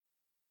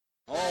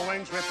All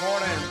wings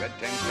report in. Red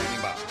 10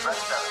 standing by. Red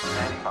 7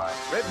 standing by.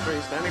 Red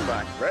 3 standing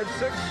by. Red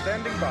 6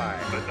 standing by.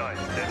 Red 9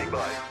 standing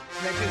by.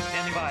 Red 2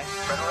 standing by.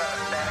 Red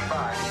 11 standing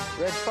by.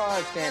 Red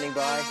 5 standing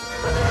by.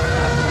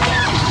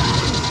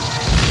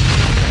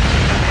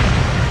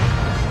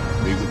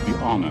 We would be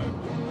honored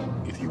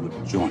if you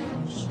would join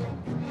us.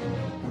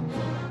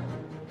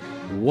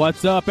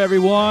 What's up,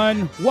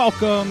 everyone?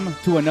 Welcome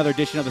to another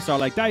edition of the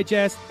Starlight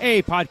Digest,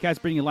 a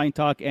podcast bringing line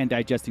talk and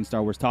digesting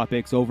Star Wars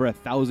topics over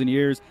 1,000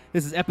 years.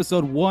 This is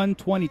episode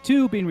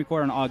 122, being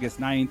recorded on August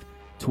 9th,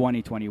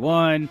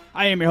 2021.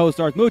 I am your host,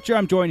 Darth Moocher.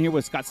 I'm joined here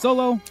with Scott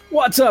Solo.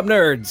 What's up,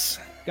 nerds?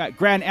 Got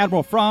Grand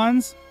Admiral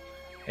Franz.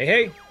 Hey,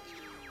 hey.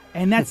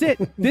 And that's it.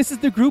 This is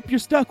the group you're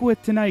stuck with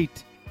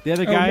tonight. The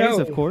other guys,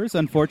 of course,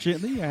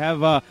 unfortunately,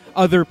 have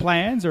other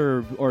plans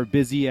or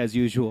busy as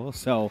usual.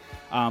 So,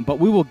 but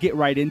we will get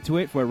right into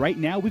it. For right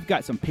now, we've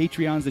got some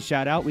Patreons to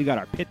shout out. We got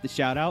our pit to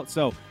shout out.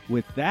 So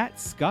with that,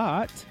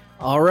 Scott.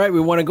 All right, we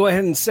want to go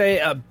ahead and say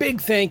a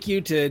big thank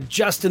you to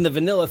Justin the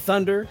Vanilla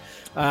Thunder,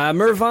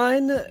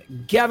 Mervine,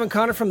 Gavin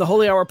Connor from the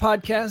Holy Hour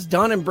podcast,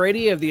 Don and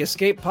Brady of the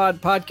Escape Pod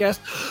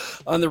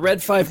podcast on the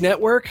Red 5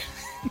 Network,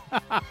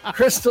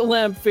 Crystal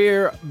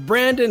Lamphere,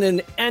 Brandon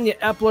and Anya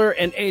Epler,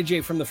 and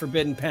AJ from the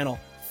Forbidden Panel.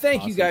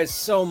 Thank you guys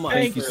so much.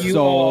 Thank you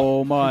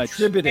so much.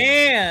 Contributing.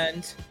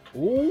 And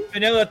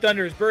Vanilla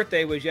Thunder's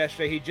birthday was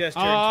yesterday. He just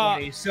turned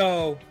 20.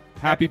 So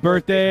Happy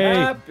birthday.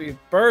 Happy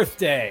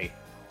birthday.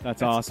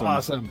 That's awesome.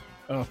 Awesome.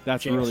 Oh,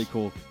 That's James. really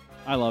cool.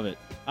 I love it.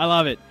 I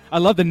love it. I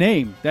love the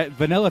name. That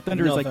Vanilla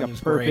Thunder is like Thunder's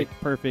a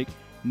perfect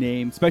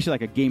name, especially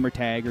like a gamer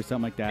tag or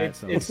something like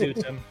that. it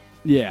suits him.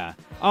 Yeah.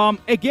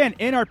 Again,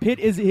 in our pit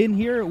is in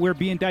here. We're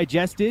being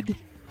digested.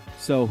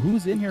 So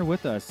who's in here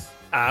with us?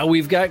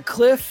 We've got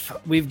Cliff,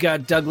 we've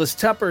got Douglas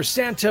Tupper,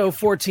 Santo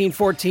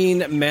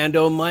 1414,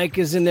 Mando Mike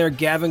is in there,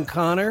 Gavin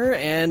Connor,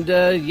 and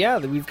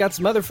we've got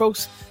some other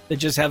folks that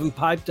just haven't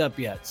piped up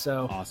yet.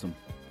 So Awesome.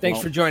 thanks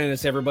for joining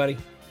us, everybody.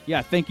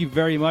 Yeah, thank you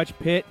very much,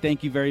 Pitt.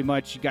 Thank you very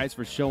much, you guys,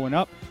 for showing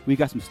up. We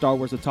got some Star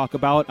Wars to talk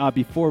about.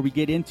 Before we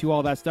get into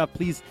all that stuff,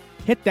 please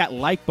hit that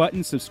like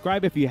button,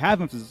 subscribe if you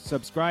haven't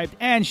subscribed,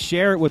 and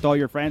share it with all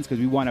your friends because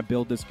we want to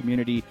build this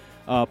community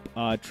up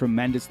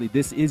tremendously.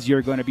 This is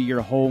going to be your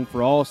home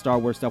for all Star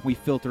Wars stuff. We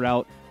filter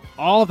out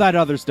all that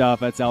other stuff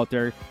that's out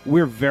there.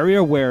 We're very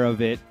aware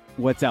of it,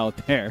 what's out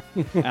there.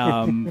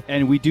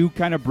 And we do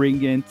kind of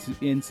bring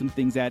in some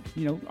things that,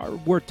 are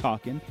worth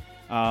talking.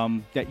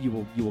 That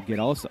you will get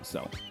also.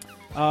 So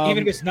Even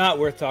if it's not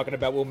worth talking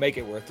about, we'll make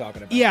it worth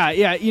talking about. Yeah.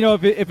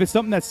 If it's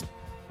something that's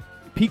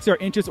piques our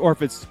interest or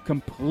if it's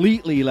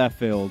completely left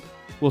field,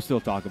 we'll still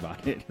talk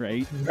about it,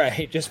 right?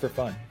 Right, just for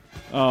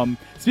fun.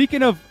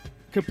 Speaking of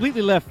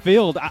completely left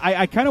field,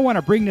 I kind of want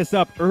to bring this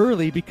up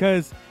early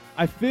because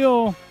I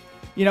feel,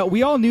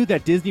 we all knew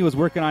that Disney was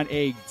working on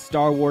a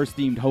Star Wars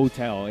themed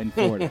hotel in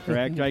Florida,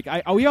 correct?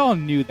 Like we all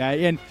knew that,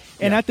 and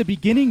at the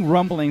beginning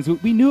rumblings,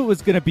 we knew it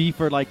was going to be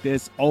for like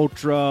this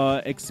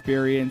ultra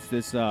experience,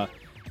 this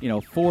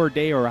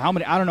 4-day or I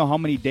don't know how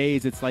many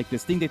days. It's like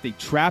this thing that they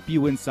trap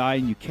you inside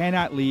and you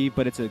cannot leave,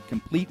 but it's a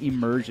complete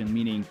immersion,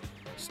 meaning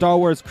Star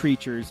Wars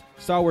creatures,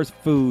 Star Wars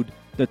food,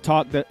 the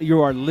talk that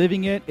you are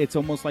living it. It's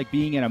almost like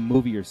being in a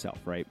movie yourself,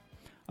 right?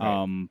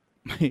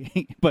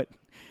 But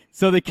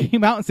so they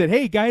came out and said,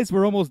 hey, guys,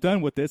 we're almost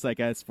done with this, I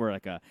guess, for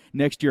like a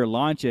next year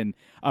launch. And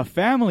a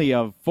family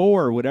of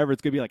 4 or whatever,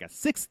 it's going to be like a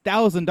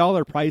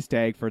 $6,000 price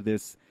tag for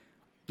this,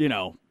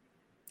 experience.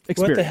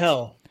 What the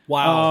hell?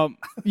 Wow.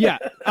 Yeah.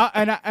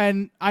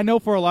 And I know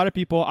for a lot of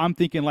people, I'm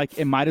thinking like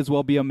it might as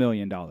well be $1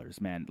 million,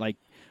 man. Like,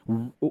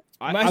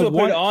 Might as well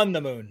put it on the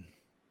moon.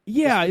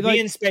 Yeah. Be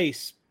in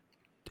space.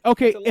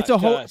 Okay. It's a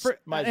whole.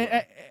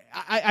 Well.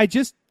 I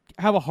just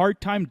have a hard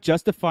time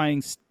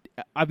justifying.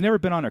 I've never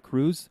been on a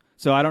cruise.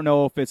 So I don't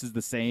know if this is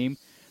the same.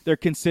 They're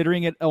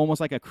considering it almost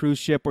like a cruise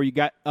ship where you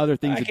got other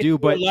things to do.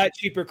 But a lot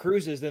cheaper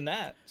cruises than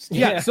that.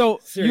 Yeah, so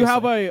seriously. You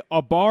have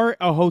a bar,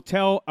 a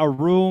hotel, a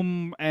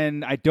room,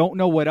 and I don't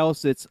know what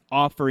else it's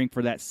offering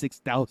for that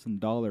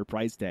 $6,000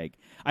 price tag.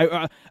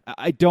 I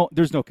don't.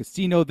 There's no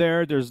casino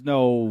there. There's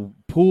no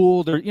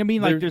pool.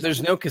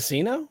 There's no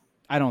casino.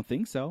 I don't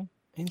think so.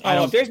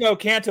 If there's no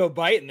Canto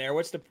Bite in there,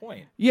 what's the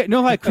point? Yeah,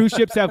 no, like cruise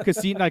ships have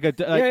casino, all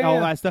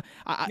that stuff.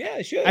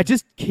 It should. I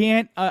just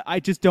can't. I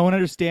just don't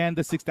understand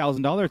the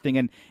 $6,000 thing.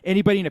 And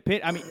anybody in a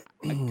pit, I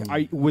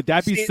mean, would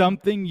that be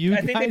something you? I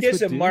think guys they did would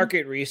some do?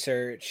 market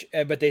research,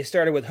 but they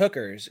started with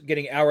hookers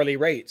getting hourly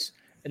rates,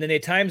 and then they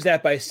times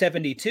that by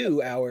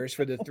 72 hours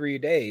for the 3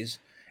 days.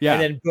 Yeah.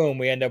 And then boom,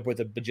 we end up with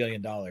 $1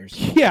 billion. Yeah,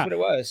 that's what it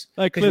was.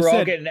 Like because Cliff we're all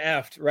said, getting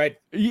effed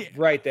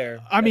right there.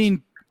 I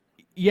mean.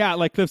 Yeah,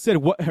 like Cliff said,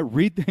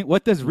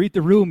 what does read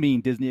the room mean,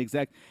 Disney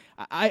exec?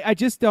 I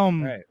just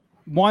want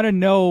to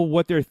know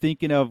what they're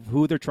thinking of,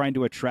 who they're trying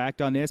to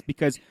attract on this,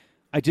 because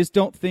I just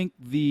don't think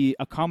the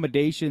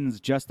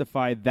accommodations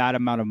justify that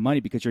amount of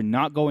money, because you're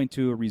not going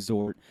to a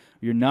resort,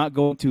 you're not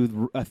going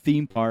to a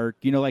theme park.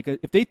 Like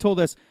if they told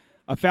us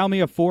a family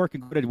of 4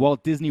 can go to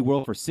Walt Disney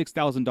World for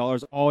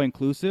 $6,000 all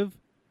inclusive,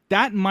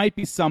 that might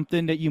be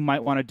something that you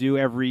might want to do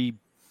every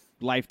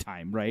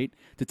lifetime, right?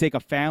 To take a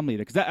family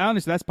there, because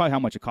honestly, that's probably how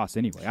much it costs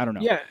anyway. I don't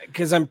know. Yeah,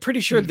 because I'm pretty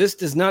sure this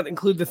does not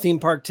include the theme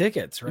park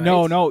tickets, right?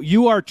 No,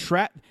 you are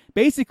trapped.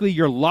 Basically,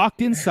 you're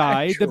locked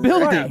inside the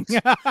building.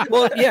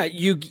 Well, yeah,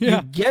 you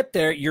get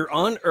there, you're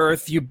on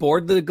Earth, you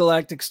board the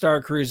Galactic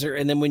Star Cruiser,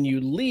 and then when you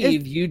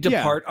leave, you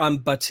depart on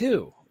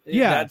Batuu.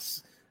 Yeah.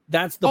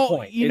 That's the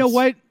point. You know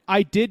what?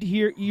 I did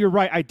hear. You're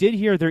right. I did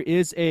hear there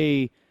is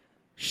a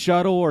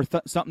shuttle or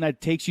something that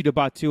takes you to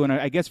Batuu, and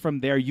I guess from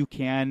there you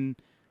can,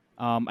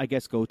 I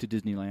guess, go to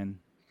Disneyland.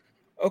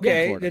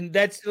 Okay, then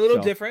that's a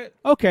little different.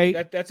 Okay,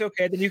 that's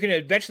okay. Then you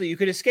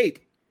could escape.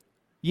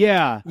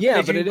 Yeah,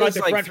 but it is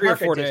like 3 or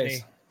 4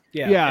 days.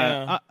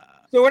 Yeah.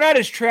 So we're not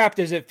as trapped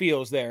as it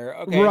feels there.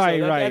 Okay,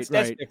 right,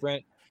 that's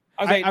different.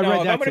 I was like, I read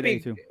if that I'm gonna today,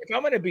 be too. if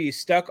I'm gonna be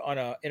stuck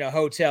in a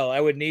hotel,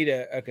 I would need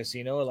a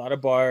casino, a lot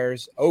of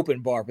bars, open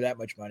bar for that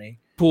much money.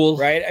 Pool,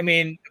 right? I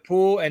mean,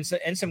 pool and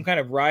some kind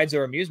of rides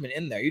or amusement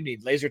in there. You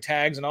need laser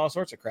tags and all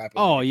sorts of crap.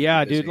 Oh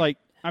yeah, dude. Like,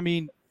 I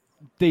mean,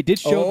 they did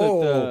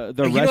show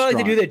the you restaurant.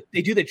 know, like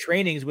they do the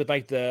trainings with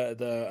like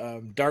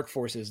the dark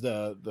forces,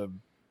 the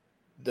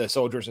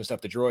soldiers and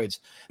stuff, the droids.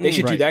 They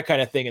should do that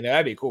kind of thing, and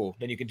that'd be cool.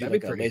 Then you can do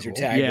like a laser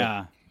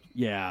tag.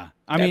 Yeah.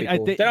 I mean,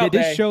 cool. they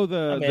did show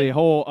the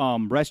whole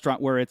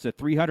restaurant where it's a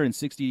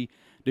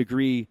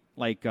 360-degree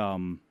like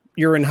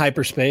you're in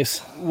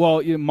hyperspace.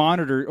 Well, you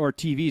monitor or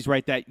TVs,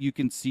 right? That you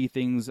can see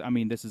things. I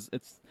mean,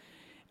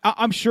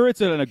 I'm sure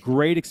it's a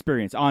great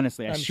experience.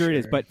 Honestly, I'm sure it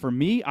is. But for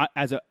me,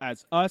 as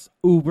us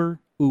uber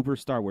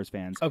Star Wars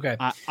fans, okay,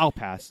 I'll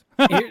pass.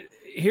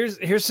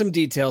 Here's some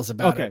details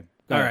about it.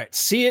 All right.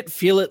 See it,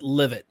 feel it,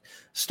 live it.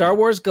 Star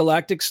Wars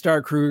Galactic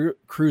Star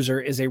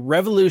Cruiser is a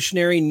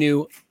revolutionary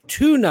new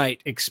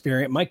 2-night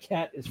experience. My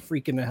cat is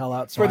freaking the hell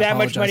out. So for that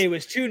much money, it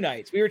was 2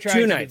 nights. We were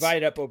trying to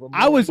divide it up over more.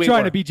 I was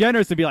trying to be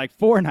generous and be like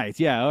 4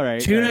 nights. Yeah, all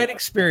right. 2-night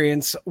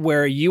experience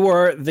where you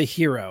are the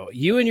hero.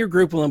 You and your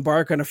group will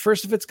embark on a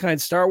first-of-its-kind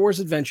Star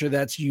Wars adventure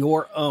that's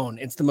your own.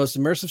 It's the most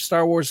immersive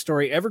Star Wars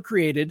story ever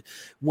created,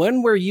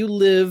 one where you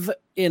live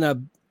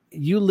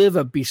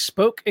a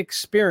bespoke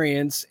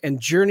experience and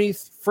journey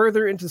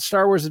further into the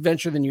Star Wars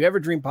adventure than you ever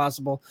dreamed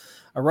possible.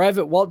 Arrive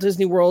at Walt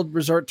Disney World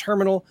Resort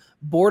Terminal,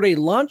 board a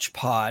launch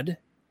pod,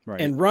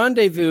 and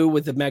rendezvous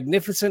with the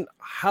magnificent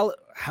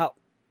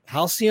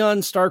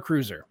Halcyon Star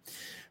Cruiser.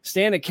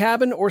 Stay in a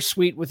cabin or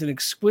suite with an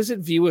exquisite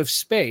view of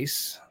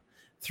space.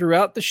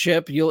 Throughout the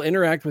ship, you'll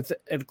interact with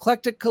an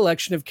eclectic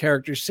collection of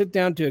characters, sit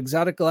down to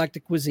exotic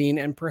galactic cuisine,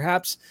 and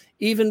perhaps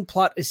even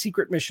plot a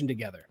secret mission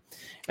together.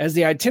 As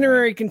the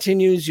itinerary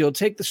continues, you'll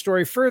take the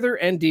story further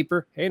and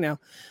deeper. Hey, now,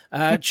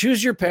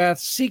 choose your path,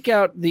 seek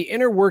out the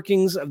inner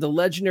workings of the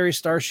legendary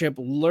starship,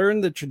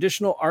 learn the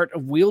traditional art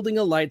of wielding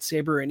a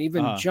lightsaber, and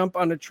even jump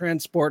on a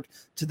transport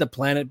to the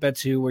planet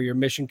Batuu, where your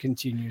mission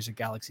continues at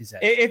Galaxy's Edge.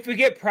 If we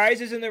get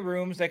prizes in the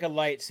rooms like a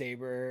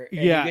lightsaber, and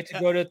we get to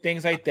go to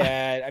things like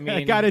that. I mean,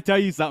 I got to tell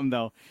you something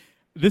though.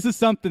 This is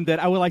something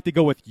that I would like to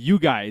go with you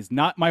guys,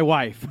 not my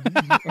wife.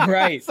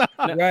 Right.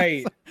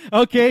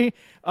 Okay.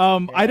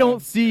 I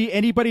don't see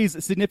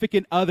anybody's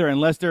significant other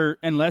unless they're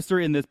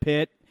in this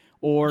pit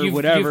or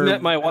whatever. You've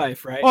met my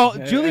wife, right? Well,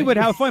 Julie would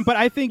have fun, but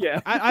I think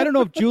I don't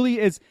know if Julie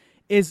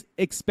is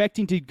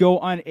expecting to go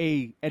on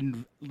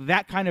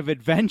that kind of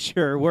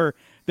adventure where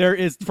there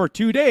is for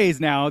 2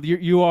 days now.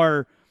 You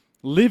are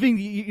living,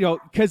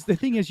 because the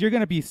thing is, you're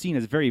going to be seen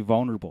as very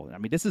vulnerable. I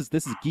mean, this is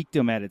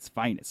geekdom at its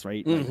finest,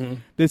 right? Mm-hmm. Like,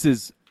 this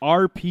is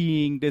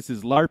RPing, this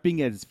is LARPing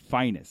at its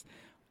finest.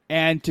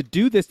 And to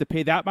do this, to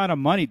pay that amount of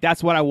money,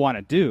 that's what I want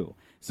to do.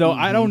 So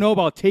I don't know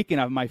about taking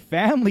my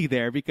family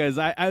there, because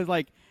I was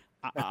like,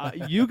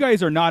 you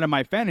guys are not in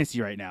my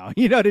fantasy right now.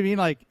 You know what I mean?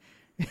 Like,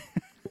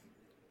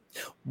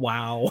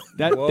 wow.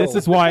 This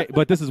is why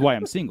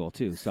I'm single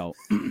too. So.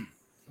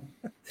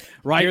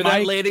 Right, hear Mike?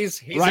 that, ladies?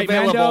 He's right,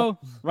 available. Mando?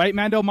 Right,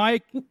 Mando,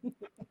 Mike?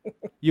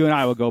 You and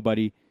I will go,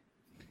 buddy.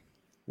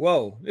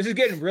 Whoa, this is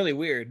getting really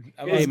weird.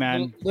 Hey,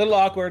 man. A little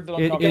awkward.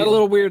 It got a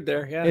little weird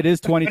there. Yeah, it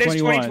is 2021. But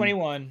it's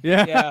 2021.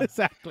 Yeah,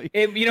 exactly.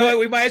 You know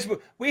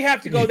what? We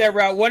have to go that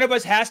route. One of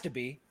us has to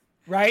be,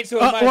 right? So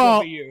it might as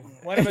well be you.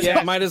 One of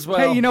us might as well.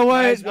 Hey, you know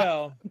what? Might as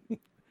well.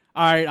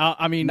 All right.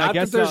 I mean, not I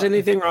guess that there's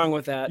anything wrong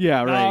with that.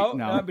 Yeah, right.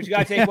 No, but you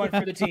got to take one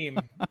for the team.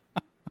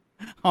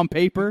 On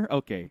paper,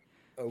 okay.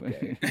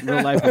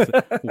 Real life is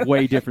a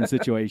way different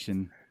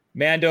situation.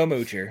 Mando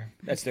Moocher.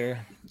 That's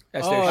their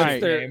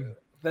name.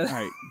 All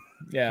right.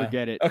 Yeah.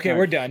 Forget it. Okay, All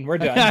we're right. done. We're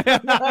done.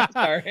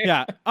 Sorry.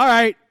 Yeah. All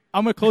right.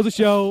 I'm gonna close the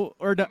show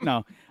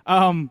no.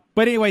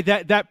 But anyway,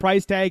 that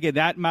price tag and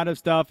that amount of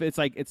stuff, it's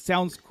like, it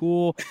sounds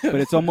cool, but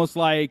it's almost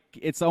like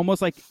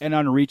an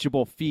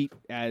unreachable feat,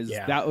 as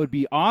that would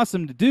be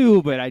awesome to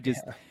do, but I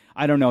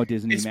don't know,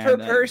 Disney, it's man. per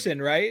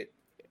person, right?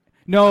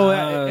 No,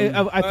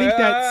 I think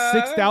that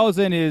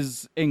 6,000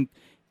 is in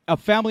a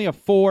family of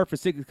 4 for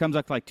 6. It comes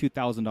up to like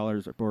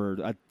 $2,000 or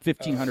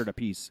 $1,500 a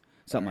piece.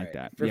 something like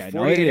that. For yeah,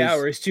 48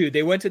 hours too.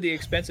 They went to the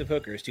expensive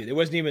hookers too. It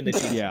wasn't even the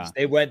cheapest. Yeah.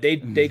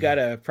 They got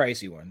a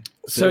pricey one.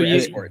 So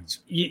escorts.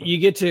 you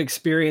get to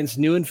experience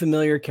new and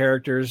familiar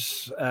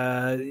characters.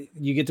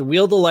 You get to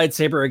wield the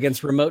lightsaber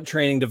against remote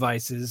training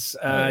devices.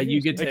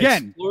 You get to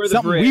explore the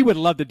something bridge. we would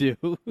love to do.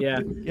 Yeah.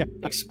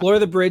 Explore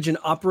the bridge and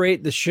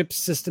operate the ship's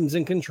systems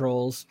and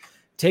controls.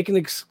 Take an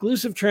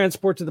exclusive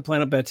transport to the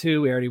planet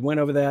Batuu. We already went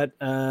over that.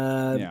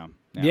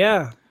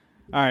 Yeah.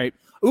 All right.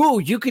 Ooh,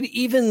 you could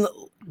even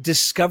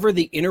discover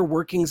the inner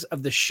workings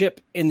of the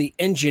ship in the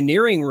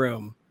engineering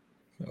room.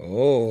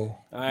 Oh,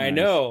 I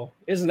know.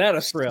 Isn't that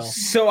a thrill?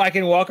 So I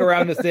can walk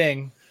around the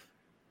thing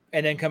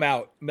and then come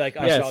out and be like,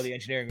 I saw the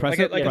engineering room. Press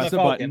Like a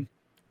button.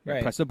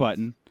 Right. Press a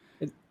button.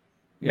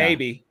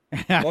 Maybe. You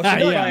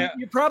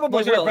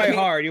probably will. Probably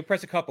hard. You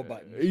press a couple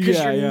buttons.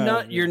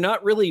 Because you're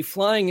not really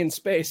flying in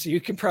space, so you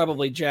can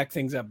probably jack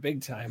things up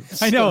big time.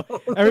 I know.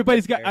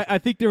 Everybody's got. I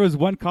think there was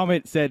one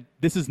comment said,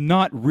 "This is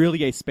not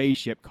really a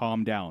spaceship.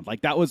 Calm down."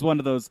 Like that was one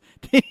of those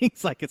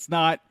things. Like it's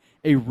not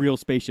a real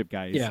spaceship,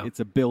 guys. Yeah. It's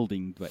a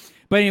building. But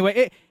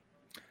anyway,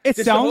 it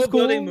Does sounds the whole cool.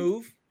 building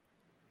move?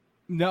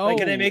 No. Like,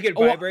 can they make it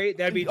vibrate?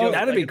 That'd be dope.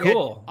 That'd be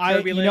cool.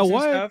 You know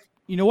what?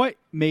 You know what?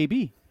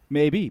 Maybe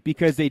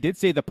because they did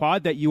say the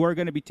pod that you are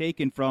going to be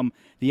taken from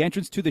the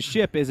entrance to the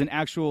ship is an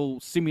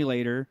actual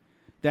simulator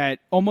that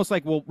almost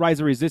like Rise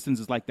of Resistance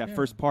is like that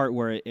first part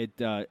where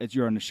it's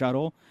you're on the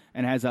shuttle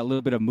and has that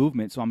little bit of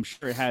movement. So I'm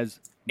sure it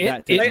has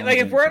that. Like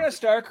if we're on a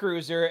Star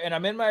Cruiser and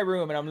I'm in my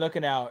room and I'm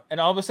looking out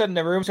and all of a sudden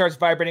the room starts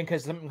vibrating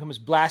because something comes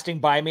blasting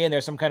by me and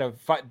there's some kind of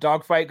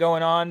dog fight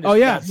going on.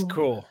 That's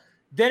cool.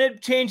 Then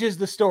it changes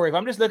the story. If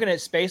I'm just looking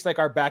at space, like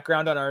our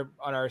background on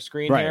our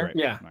screen here,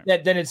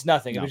 then it's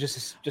nothing. No. It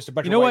was just a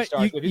bunch You of know white what?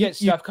 stars. If you get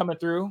stuff coming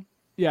through,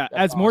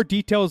 as more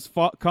details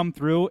come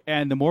through,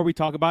 and the more we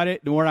talk about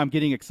it, the more I'm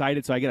getting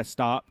excited. So I got to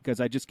stop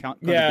because I just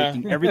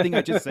contradicting everything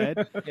I just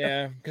said.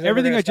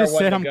 Everything I just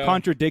said, I'm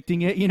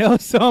contradicting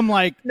it. So I'm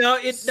like,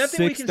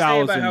 nothing we can say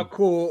about how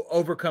cool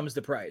overcomes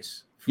the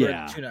price for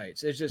 2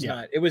 nights. It's just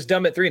not. It was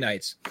dumb at 3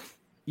 nights.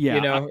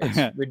 Yeah,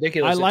 it's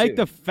ridiculous. I like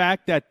the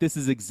fact that this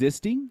is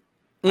existing.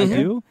 Mm-hmm. I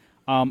do.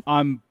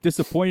 I'm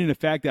disappointed in the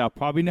fact that I'll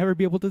probably never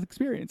be able to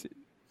experience it.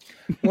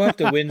 We'll have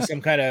to win some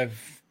kind of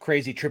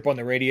crazy trip on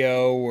the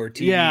radio or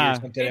TV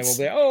or something, and we'll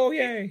be, oh,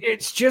 yay.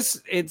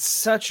 It's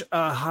such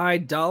a high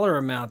dollar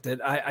amount that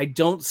I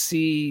don't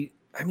see.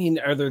 I mean,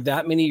 are there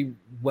that many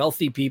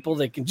wealthy people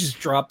that can just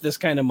drop this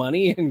kind of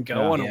money and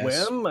go on a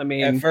whim? I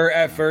mean,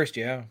 at first,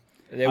 yeah.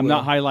 I'm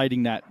not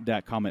highlighting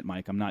that comment,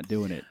 Mike. I'm not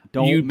doing it.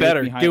 You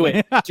better do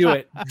it.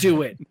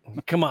 Do it.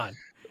 Come on.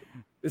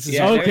 This is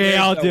okay.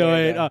 I'll do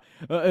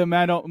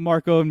it.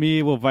 Marco and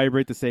me will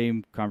vibrate the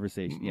same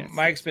conversation. Yes.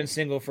 Mike's been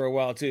single for a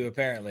while too,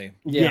 apparently.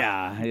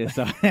 Yeah.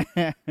 So.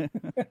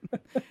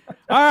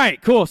 All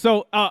right. Cool.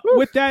 So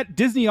with that,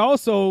 Disney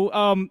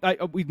also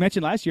we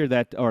mentioned last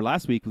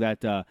week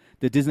that the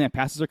Disneyland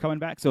passes are coming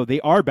back. So they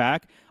are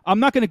back. I'm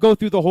not going to go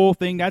through the whole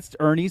thing. That's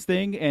Ernie's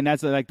thing, and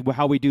that's like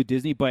how we do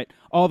Disney. But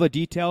all the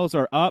details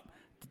are up.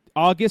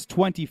 August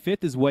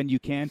 25th is when you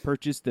can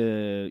purchase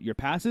your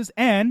passes,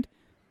 and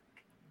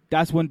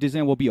that's when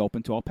Disneyland will be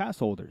open to all pass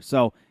holders.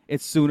 So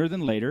it's sooner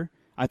than later.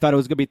 I thought it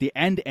was going to be at the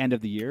end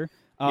of the year.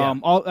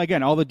 All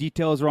the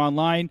details are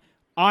online.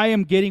 I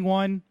am getting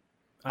one.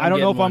 I don't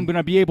know if I'm going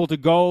to be able to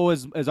go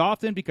as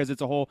often because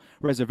it's a whole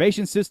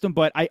reservation system,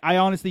 but I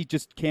honestly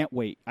just can't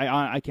wait.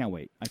 I can't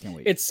wait.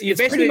 It's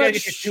basically going to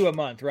get you 2 a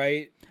month,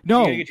 right?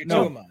 No. You get your 2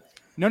 a month.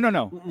 No.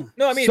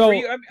 No, I mean, for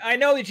you, I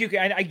know that you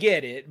can. I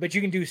get it, but you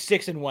can do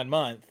 6 in 1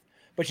 month,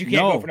 but you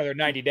can't go for another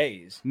 90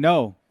 days.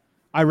 No,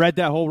 I read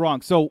that whole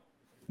wrong. So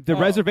the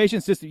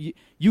reservation system,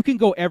 you can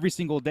go every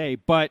single day,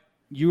 but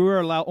you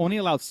are only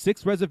allowed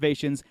 6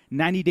 reservations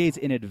 90 days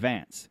in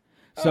advance.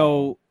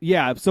 So,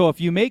 so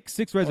if you make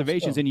 6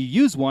 reservations and you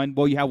use one,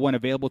 well, you have one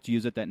available to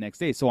use it that next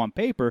day. So on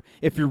paper,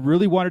 if you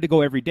really wanted to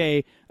go every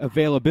day,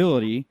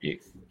 availability,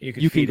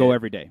 you can go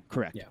every day.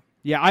 Correct.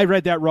 Yeah, I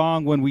read that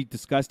wrong when we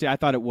discussed it. I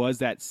thought it was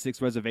that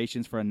 6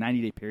 reservations for a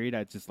 90-day period.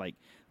 I just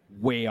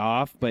way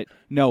off. But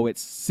no,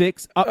 it's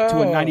 6 up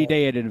to a 90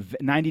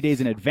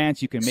 days in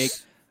advance you can make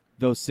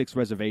those 6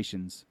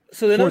 reservations.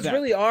 So then those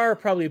really are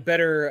probably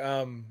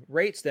better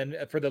rates than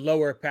for the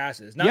lower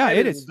passes.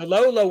 It is. The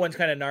low one's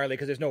kind of gnarly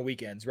because there's no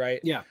weekends, right?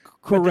 Yeah,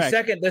 correct.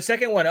 But the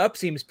second one up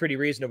seems pretty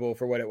reasonable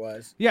for what it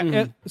was.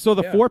 Yeah. So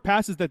the 4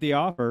 passes that they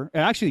offer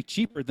are actually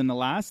cheaper than the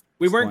last.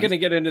 We weren't going to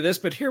get into this,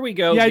 but here we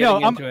go. Yeah, I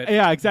know. Into it.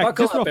 Yeah, exactly.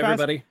 Buckle Just up, real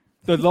fast, everybody.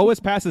 The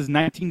lowest pass is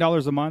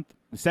 $19 a month.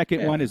 The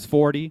second one is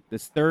 $40. The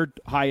third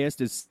highest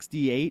is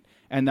 $68,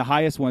 and the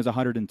highest one is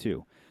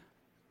 $102.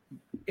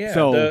 Yeah.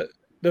 So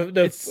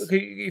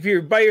if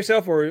you're by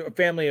yourself or a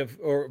family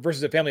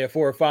versus a family of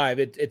 4 or 5,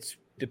 it's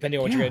depending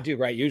on what you're going to do,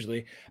 right?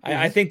 Usually,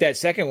 I think that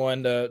second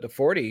one, the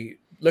 40,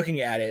 looking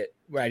at it,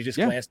 when I just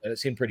glanced at it,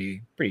 seemed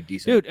pretty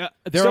decent. Dude,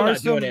 there Still are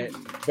not doing it,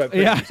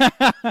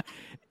 but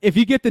if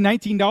you get the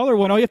 $19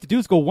 one, all you have to do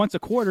is go once a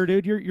quarter,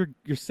 dude.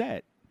 You're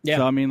set. Yeah.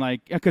 So I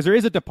mean, because there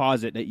is a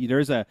deposit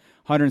there's a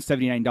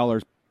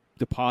 $179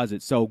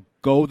 deposit. So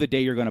go the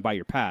day you're going to buy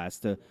your pass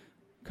to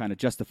kind of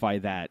justify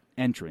that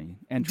entry.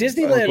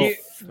 Disneyland,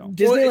 So,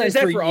 Disneyland is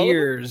that for for all of them?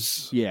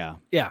 years. yeah.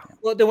 Yeah.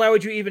 Well, then why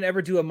would you even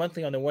ever do a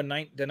monthly on the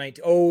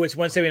 19? Oh, it's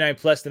 179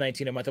 plus the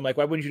 19 a month. I'm like,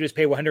 why wouldn't you just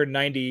pay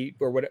 190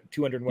 or what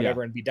 200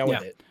 whatever and be done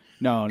with it?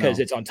 No, Because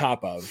it's on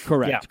top of.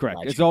 correct, Yeah. correct.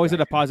 Gotcha, It's always a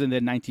gotcha. deposit and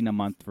then 19 a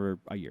month for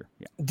a year.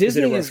 Yeah. Is it a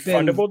Disney has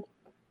been refundable?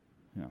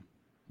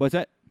 What's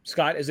that?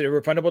 Scott, is it a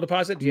refundable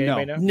deposit? Do you No.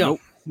 anybody know?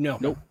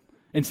 no.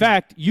 In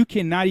fact, you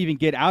cannot even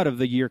get out of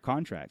the year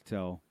contract.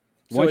 So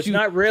So once it's you,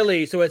 not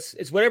really. So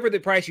it's whatever the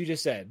price you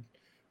just said,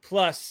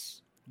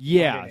 plus.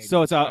 yeah.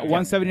 So it's a Okay.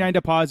 179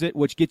 deposit,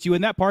 which gets you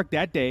in that park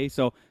that day.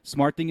 So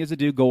smart thing is to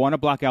do, go on a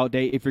blackout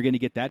day if you're going to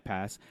get that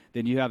pass.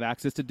 Then you have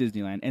access to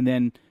Disneyland, and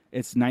then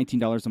it's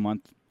 $19 a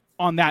month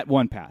on that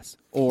one pass,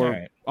 or All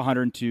right.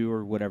 102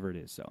 or whatever it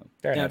is. So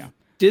Fair Now, enough.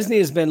 Disney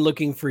has been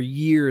looking for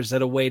years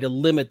at a way to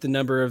limit the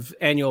number of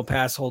annual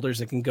pass holders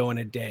that can go in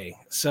a day.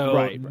 So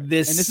Right.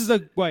 this And this is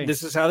a way.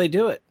 this is how they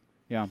do it.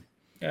 Yeah.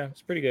 Yeah,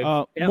 it's pretty good.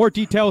 Yeah. More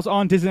details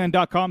on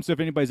Disneyland.com. So if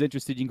anybody's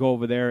interested, you can go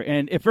over there.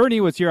 And if Ernie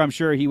was here, I'm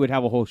sure he would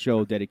have a whole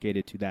show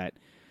dedicated to that,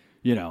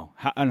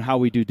 on how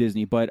we do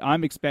Disney. But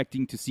I'm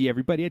expecting to see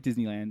everybody at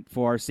Disneyland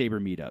for our Saber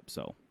meetup.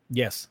 So,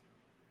 Yes.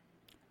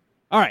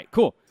 all right,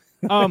 cool.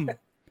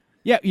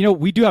 Yeah,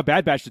 we do have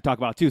Bad Batch to talk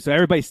about too. So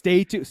everybody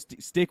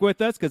stick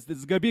with us because this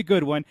is going to be a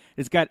good one.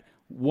 It's got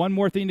one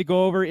more thing to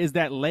go over is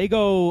that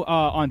Lego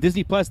on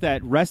Disney Plus,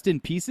 that Rest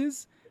in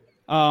Pieces,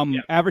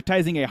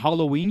 advertising a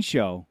Halloween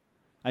show,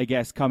 I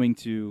guess, coming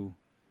to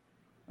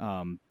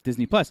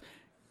Disney Plus.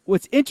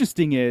 What's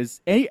interesting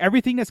is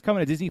everything that's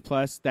coming to Disney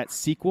Plus that's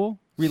sequel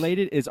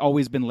related has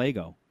always been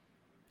Lego.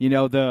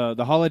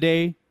 The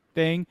holiday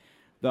thing,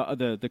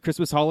 the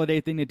Christmas holiday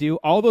thing they do.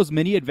 All those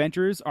mini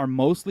adventures are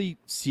mostly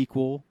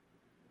sequel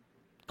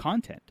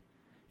content.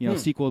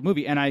 Sequel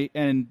movie,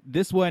 and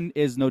this one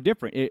is no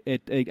different.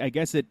 I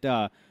guess it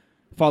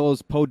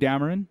follows Poe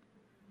Dameron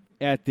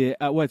at the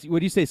what do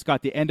you say,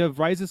 Scott? The end of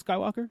Rise of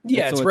Skywalker?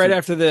 Yeah, So it's right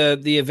after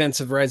the events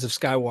of Rise of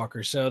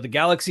Skywalker. So the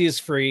galaxy is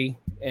free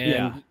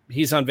and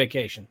he's on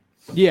vacation.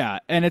 Yeah,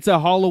 and it's a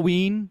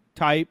Halloween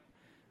type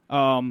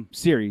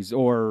series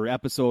or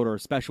episode or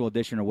special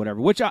edition or whatever,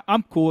 which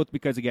I'm cool with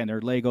because, again,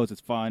 they're Legos. It's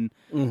fun.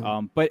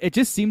 But it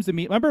just seems to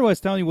me, remember what I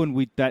was telling you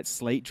when that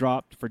slate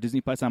dropped for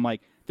Disney Plus? I'm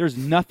like, there's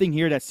nothing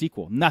here that's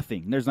sequel.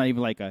 Nothing. There's not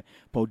even like a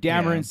Poe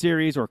Dameron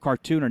series or a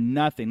cartoon or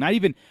nothing. Not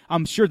even,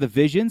 I'm sure the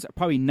Visions are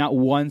probably not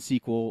one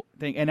sequel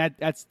thing. And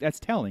that's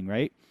telling,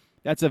 right?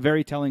 That's a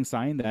very telling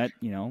sign that,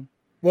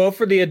 Well,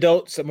 for the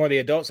adults, more the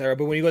adult side,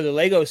 but when you go to the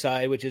Lego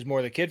side, which is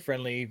more the kid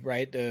friendly,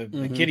 right?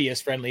 The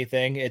kiddiest friendly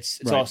thing,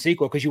 it's all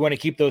sequel because you want to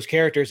keep those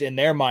characters in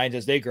their minds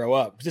as they grow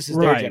up. 'Cause this is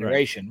their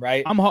generation,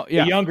 right?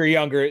 The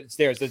younger, it's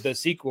theirs. The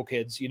sequel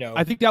kids,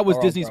 I think that was are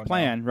all Disney's grown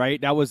plan, right?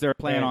 That was their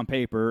plan Right. on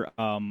paper.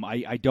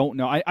 I don't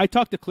know. I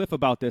talked to Cliff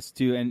about this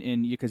too, and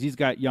because he's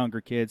got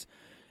younger kids,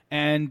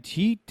 and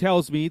he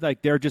tells me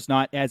like they're just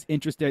not as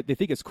interested. They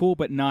think it's cool,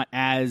 but not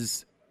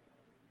as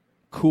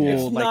cool.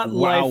 It's like not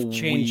life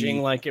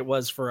changing like it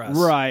was for us.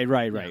 Right.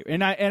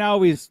 And I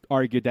always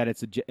argued that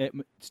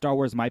Star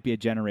Wars might be a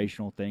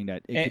generational thing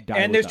that it could die.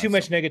 And with there's us, too so.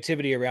 much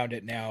negativity around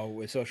it now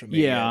with social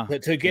media. Yeah.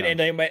 But to get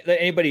into let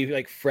anybody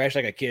like fresh,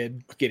 like a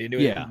kid, get into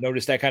it, Yeah. and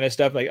notice that kind of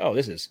stuff. Like, oh,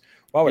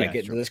 why would I Yeah,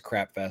 get into this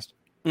crap fest?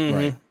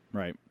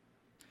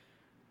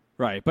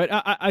 Right. But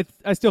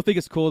I still think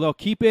it's cool though.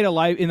 Keep it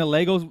alive in the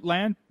Lego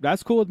land.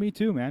 That's cool with me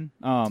too, man.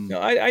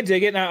 No, I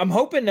dig it. Now I'm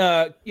hoping,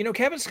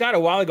 Kevin Scott a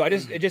while ago,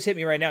 it just hit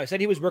me right now. He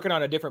said he was working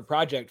on a different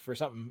project for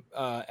something,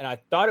 and I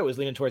thought it was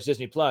leaning towards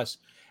Disney Plus.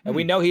 And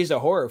we know he's a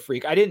horror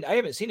freak. I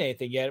haven't seen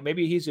anything yet.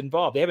 Maybe he's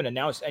involved. They haven't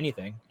announced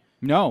anything.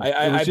 No,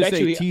 I it was just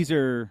bet a you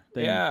teaser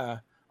thing. Yeah,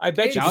 I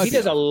bet you Now he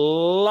it's- does a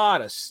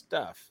lot of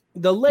stuff.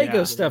 The Lego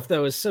Yeah. stuff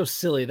though is so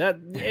silly.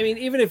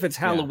 Even if it's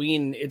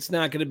Halloween, it's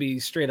not going to be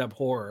straight up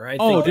horror. I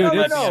Oh, think dude,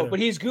 no, it's- but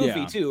he's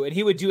goofy Yeah. too, and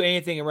he would do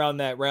anything around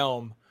that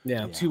realm.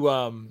 Yeah. To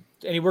and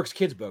he works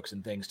kids books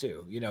and things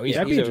too.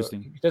 that'd be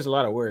interesting. He does a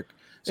lot of work.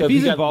 So If if he's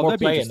he's got involved, more that'd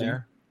be play in interesting.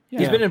 there. Yeah.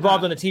 He's been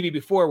involved on the TV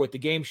before with the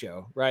game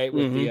show, right?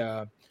 With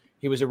the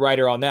he was a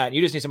writer on that.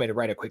 You just need somebody to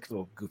write a quick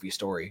little goofy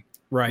story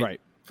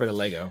Right. for the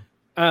Lego.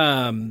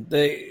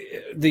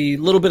 The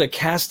little bit of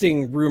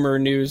casting rumor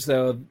news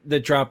though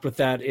that dropped with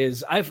that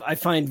is I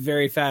find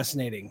very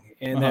fascinating,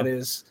 and that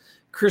is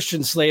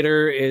Christian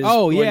Slater is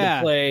going to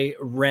play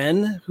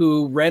Ren,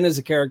 Ren is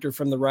a character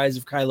from the Rise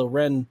of Kylo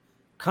Ren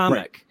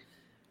comic.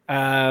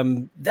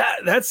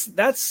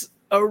 That's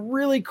a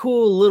really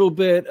cool little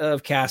bit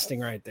of casting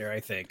right there, I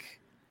think.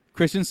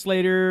 Christian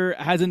Slater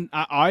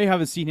I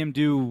haven't seen him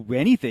do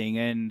anything,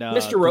 and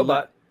Mr.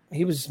 Robot.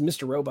 He was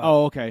Mr. Robot.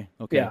 Oh, okay.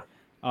 Yeah.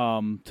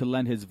 To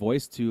lend his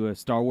voice to a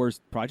Star Wars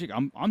project,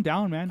 I'm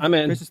down, man. I'm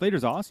in. Christian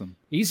Slater's awesome.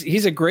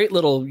 He's a great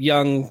little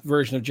young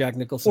version of Jack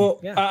Nicholson. Well,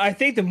 I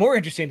think the more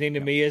interesting thing to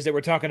me is that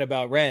we're talking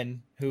about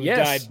Ren, who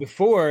died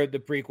before the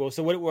prequel.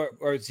 So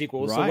or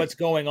sequel. So Right. what's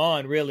going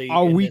on really?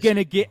 Are in we this?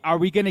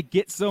 gonna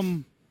get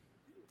some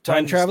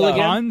time travel stuff.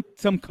 again?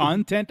 some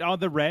content on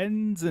the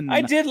Rens? And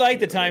I did like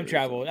the time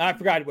travel. I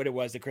forgot what it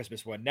was, the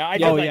Christmas one. Now I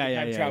did Oh, like yeah, the yeah,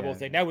 time yeah, travel yeah.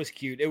 thing. That was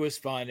cute. It was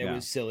fun. It Yeah.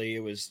 was silly.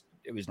 It was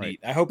it was Right. neat.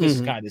 I hope this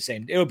is kind of the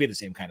same. It'll be the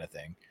same kind of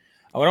thing.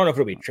 I don't know if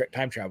it'll be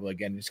time travel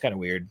again. It's kind of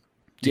weird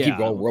to keep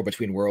going world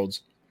between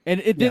worlds. And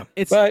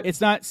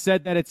it's not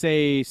said that it's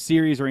a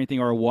series or anything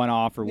or a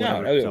one-off or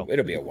whatever. No,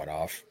 it'll be a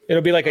one-off.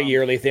 It'll be like a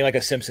yearly thing, like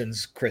a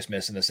Simpsons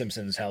Christmas and the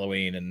Simpsons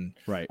Halloween, and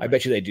I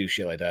bet you they do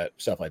shit like that,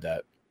 stuff like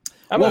that.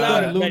 I'm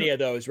allowed many of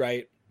those,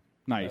 right?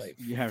 Nice. Like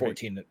You have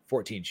 14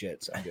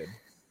 shits. I'm good.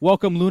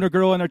 Welcome, Lunar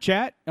Girl, in our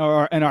chat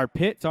or in our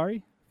pit.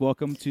 Sorry,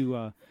 welcome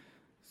to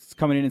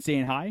coming in and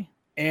saying hi.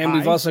 And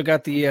we've also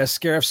got the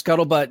Scarif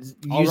Scuttlebutt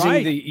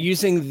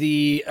using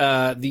the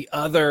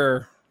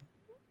other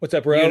What's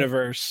up, bro?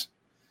 universe.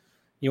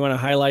 You want to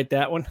highlight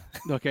that one?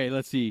 Okay,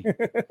 let's see.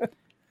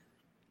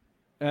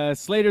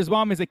 Slater's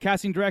mom is a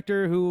casting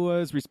director who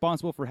was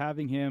responsible for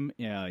having him.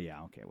 Yeah,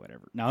 okay,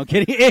 whatever. No, I'm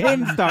kidding.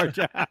 In Star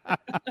Trek.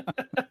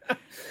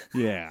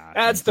 Yeah,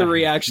 that's the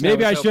reaction.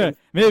 Maybe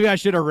I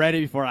should have read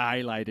it before I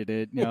highlighted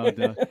it. You know,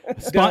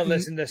 don't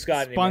listen to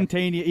Scott.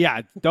 Spontaneous.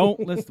 Yeah, don't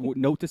listen.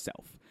 Note to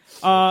self.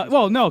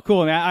 Well, no,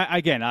 cool, man.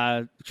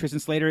 Again, Christian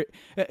Slater.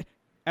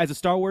 As a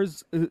Star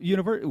Wars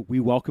universe, we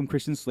welcome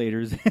Christian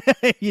Slater's,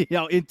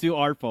 into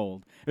our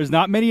fold. There's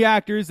not many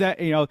actors that,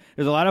 there's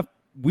a lot of,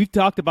 we've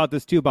talked about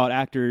this too, about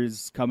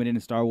actors coming into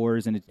Star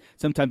Wars, and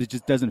sometimes it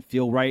just doesn't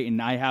feel right.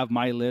 And I have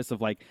my list of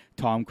like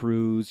Tom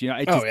Cruise,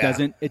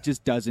 it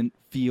just doesn't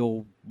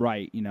feel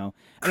right,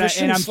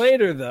 Christian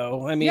Slater,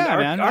 though, I mean,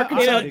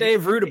 Arkansas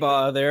Dave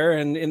Rudabaugh there,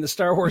 and in the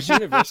Star Wars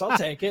universe, I'll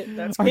take it.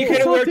 That's cool. He could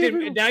have worked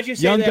in. Now you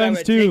say Young that Guns I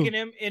would too. taken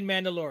him in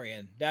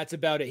Mandalorian. That's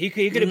about it. He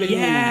could have been.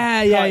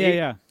 Yeah.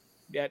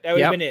 Yeah, that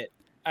would have been it.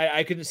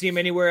 I couldn't see him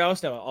anywhere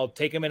else. No, I'll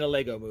take him in a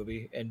Lego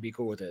movie and be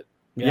cool with it.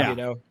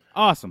 Yeah.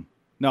 Awesome.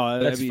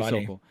 No, that'd be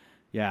funny. so cool.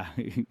 Yeah,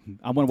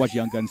 I want to watch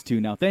Young Guns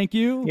too now. Thank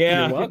you.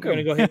 Yeah, you're welcome.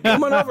 Gonna go ahead.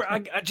 Come on over.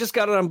 I just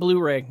got it on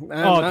Blu-ray.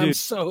 I'm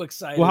so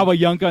excited. Well, how about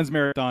Young Guns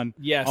Marathon?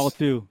 Yes, all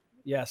two.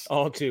 Yes,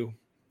 all two.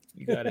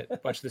 You got it.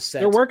 Watch the set.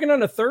 They're working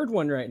on a third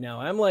one right now.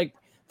 I'm like,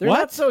 they're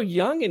not so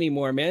young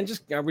anymore, man.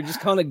 Are we just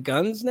calling it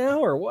Guns now,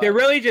 or what? They're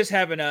really just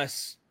having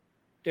us.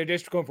 They're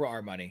just going for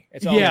our money.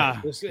 It's all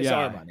it's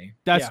our money.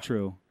 That's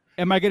true.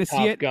 Am I going to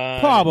see it? Gun.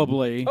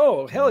 Probably.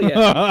 Oh, hell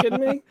yeah. Are you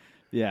kidding me?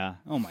 Yeah.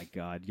 Oh my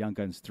God. Young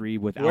Guns 3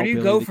 without. Where do you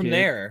Billy go the from Kid?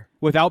 there?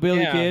 Without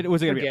Billy the Kid?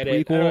 Was it going to be a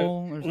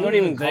prequel? Don't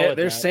even call it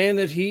They're that. saying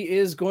that he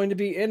is going to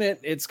be in it.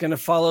 It's going to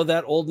follow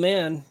that old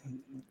man.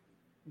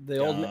 The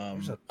old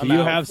man. Do you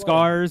have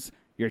scars?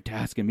 You're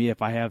tasking me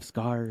if I have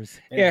scars.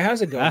 Yeah,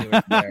 how's it going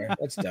over there?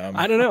 That's dumb.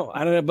 I don't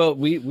know, but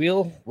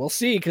we'll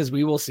see, because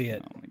we will see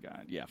it. Oh my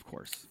God. Yeah, of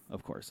course.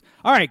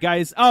 All right,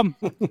 guys.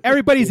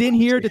 Everybody's in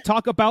here to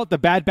talk about the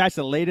Bad Batch,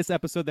 the latest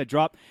episode that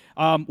dropped,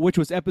 which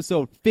was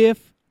episode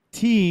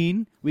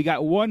 15. We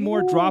got one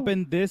more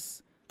dropping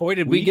this. Boy,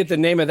 did we get the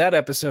name of that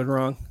episode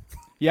wrong.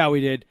 Yeah, we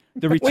did.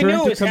 The we Return knew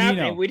it to was Camino.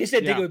 happening. We just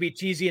didn't think it would be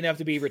cheesy enough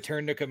to be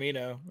Return to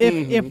Camino.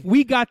 If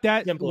we got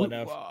that, simple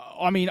enough.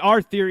 I mean,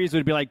 our theories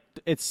would be like,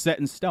 it's set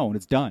in stone.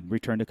 It's done.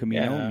 Return to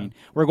Camino. Yeah. I mean,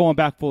 we're going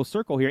back full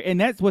circle here.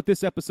 And that's what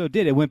this episode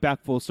did. It went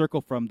back full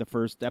circle from the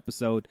first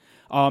episode.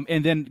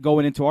 And then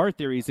going into our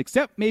theories,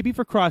 except maybe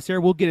for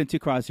Crosshair. We'll get into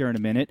Crosshair in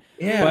a minute.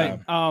 Yeah.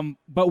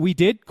 But we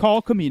did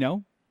call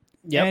Camino.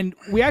 Yep. And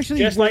we actually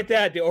just like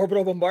that, the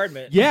orbital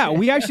bombardment. Yeah,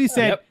 we actually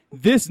said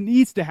this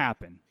needs to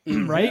happen,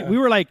 right? Yeah. We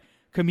were like,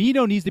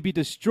 Camino needs to be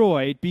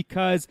destroyed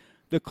because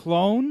the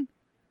clone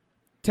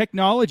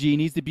technology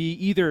needs to be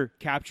either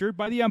captured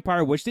by the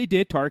Empire, which they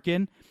did.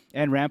 Tarkin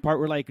and Rampart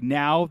were like,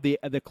 now the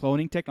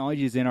cloning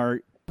technology is in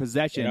our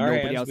possession.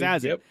 Nobody else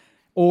has it.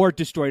 Or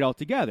destroyed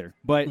altogether.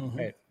 But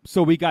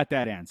so we got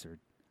that answered.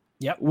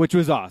 Yep. Which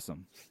was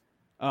awesome.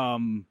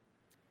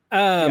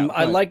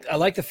 I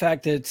like the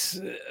fact that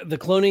the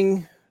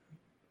cloning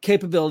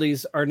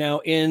capabilities are now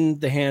in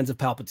the hands of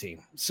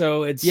Palpatine.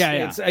 So it's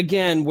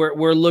again,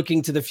 we're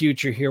looking to the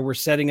future here. We're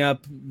setting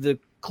up the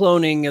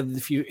cloning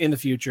of in the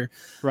future.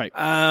 Right.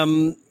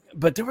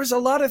 But there was a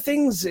lot of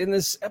things in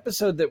this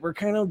episode that were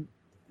kind of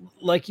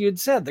like you had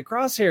said, the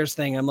crosshairs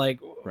thing. I'm like,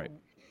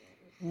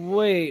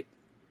 wait.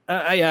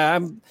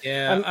 I'm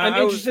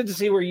interested to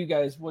see where you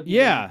guys.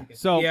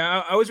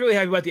 I was really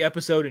happy about the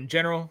episode in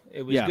general.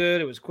 It was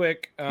good. It was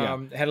quick.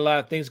 Had a lot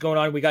of things going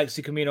on. We got to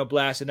see Camino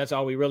blast, and that's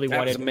all we really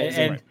wanted.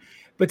 Amazing.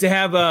 But to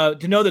have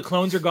to know the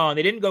clones are gone.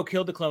 They didn't go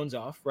kill the clones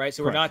off, right?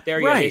 So we're not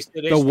there yet.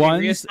 The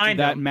ones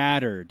that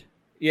mattered.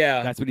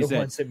 Yeah, that's what he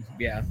said.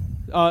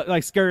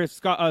 Like Scarif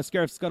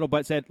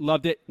Scuttlebutt said,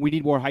 loved it. We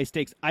need more high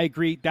stakes. I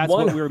agree. That's 100%.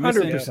 What we were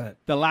missing.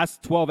 The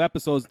last 12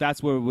 episodes,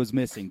 that's what was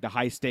missing. The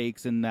high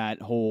stakes and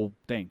that whole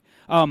thing.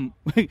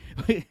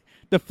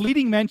 The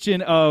fleeting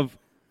mention of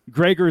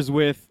Gregor's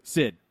with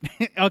Sid.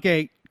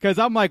 Okay, because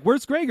I'm like,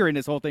 where's Gregor in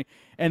this whole thing?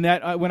 And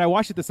that when I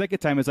watched it the second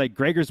time, it's like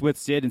Gregor's with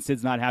Sid and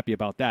Sid's not happy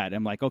about that.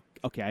 I'm like,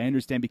 okay, I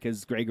understand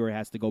because Gregor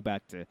has to go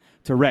back to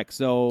Rex.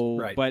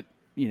 So, but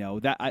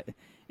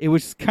it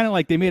was kind of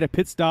like they made a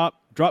pit stop,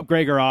 dropped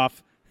Gregor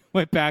off,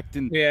 went back,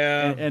 and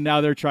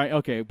now they're trying.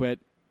 Okay, but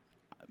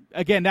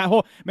again,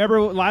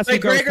 remember last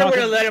week? Gregor would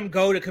have let him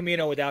go to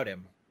Camino without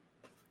him.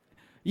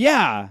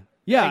 Yeah,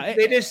 Yeah, Like,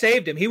 they just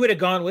saved him. He would have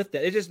gone with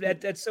that. It just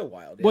that's so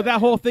wild. Well, yeah. that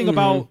whole thing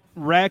about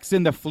Rex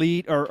and the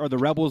fleet or the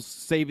rebels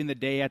saving the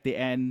day at the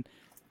end,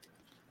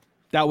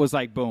 that was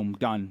like boom,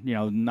 done.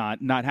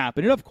 Not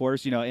happening. Of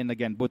course, and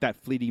again with that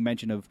fleeting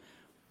mention of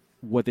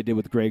what they did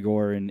with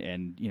Gregor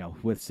and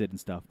with Sid and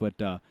stuff. But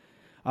now,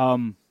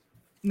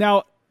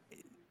 no,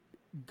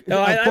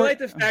 I like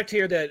the fact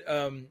here that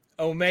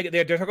Omega.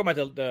 They're talking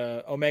about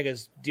the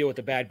Omega's deal with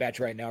the Bad Batch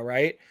right now,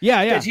 right?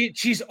 Yeah. Because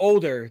she's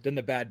older than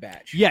the Bad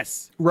Batch.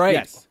 Yes. Right.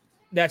 Yes.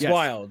 That's Yes.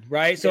 wild,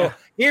 right? So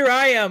here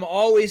I am,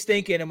 always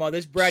thinking about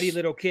this bratty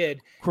little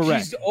kid.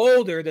 Correct. She's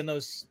older than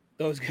those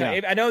guys.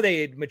 Yeah. I know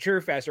they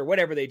mature faster,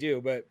 whatever they do,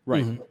 but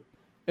Right.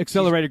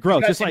 Accelerated growth,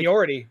 she's got just like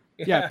seniority.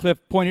 yeah, Cliff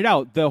pointed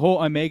out, the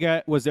whole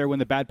Omega was there when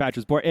the Bad Batch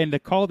was born, and to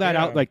call that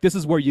out, like this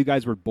is where you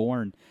guys were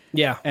born.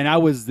 Yeah. And I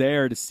was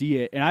there to see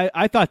it, and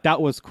I thought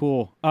that was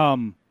cool.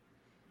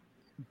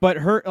 But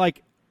her,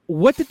 like,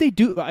 what did they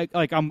do?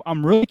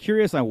 I'm really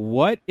curious on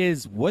what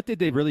did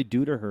they really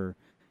do to her?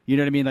 You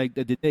know what I mean? Like,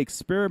 did they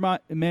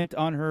experiment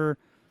on her?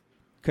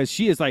 Because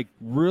she is like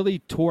really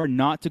torn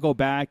not to go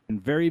back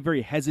and very,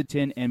 very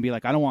hesitant and be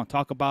like, I don't want to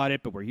talk about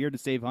it, but we're here to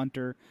save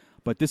Hunter.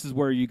 But this is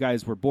where you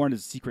guys were born, as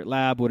a secret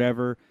lab,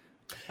 whatever.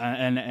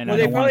 And well, I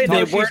they don't want probably to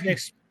know talk. she's an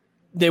ex-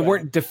 They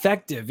weren't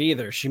defective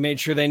either. She made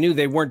sure they knew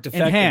they weren't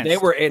defective. Enhanced. They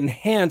were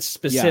enhanced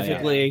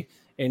specifically.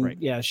 And Right.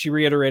 yeah, she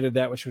reiterated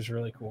that, which was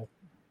really cool.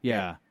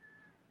 Yeah.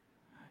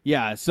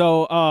 Yeah.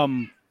 So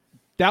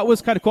that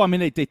was kind of cool. I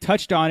mean, they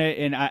touched on it,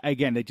 and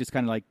again, they just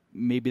kind of like,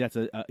 maybe that's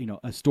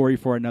a story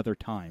for another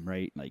time,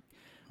 right? Like,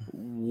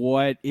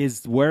 where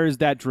is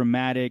that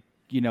dramatic?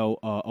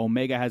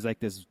 Omega has like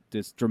this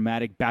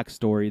dramatic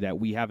backstory that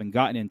we haven't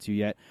gotten into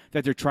yet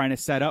that they're trying to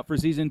set up for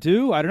season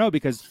 2. I don't know,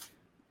 because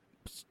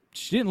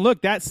she didn't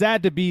look that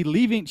sad to be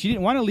leaving. She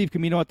didn't want to leave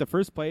Camino at the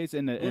first place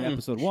in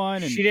episode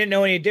 1. And she didn't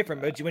know any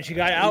different, but when she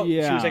got out, she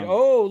Yeah. was like,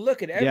 "Oh,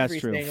 look at Yeah, that's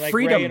everything, true. like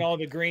Freedom. Rey and all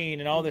the green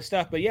and all this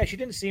stuff." But yeah, she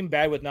didn't seem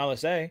bad with Nala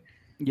Se.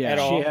 yeah, at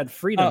all. She had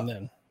freedom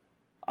then.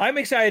 I'm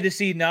excited to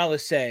see Nala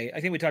Se. I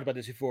think we talked about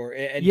this before.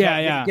 And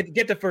Yeah.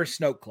 Get the first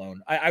Snoke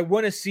clone. I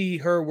want to see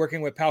her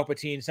working with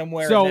Palpatine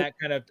somewhere So- in that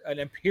kind of an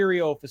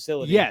Imperial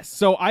facility. Yes.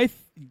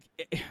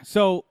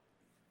 So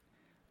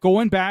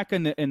going back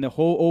in the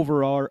whole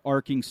overall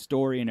arcing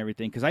story and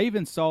everything, because I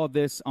even saw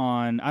this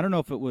on, I don't know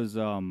if it was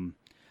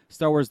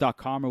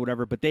StarWars.com or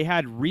whatever, but they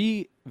had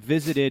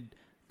revisited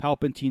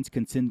Palpatine's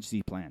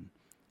contingency plan.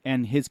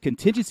 And his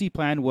contingency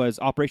plan was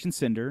Operation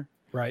Cinder,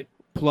 Right.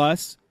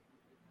 plus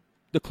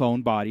the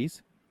clone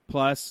bodies,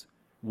 plus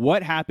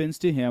what happens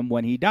to him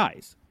when he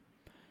dies.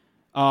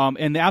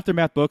 And the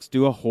Aftermath books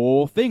do a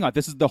whole thing on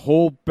this. Is the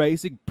whole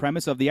basic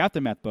premise of the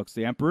Aftermath books.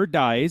 The Emperor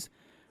dies.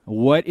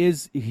 What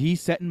is he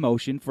set in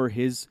motion for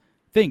his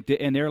thing?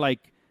 And they're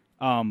like,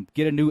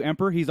 get a new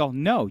Emperor? He's all,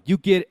 no, you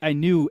get a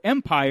new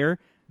Empire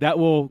that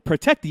will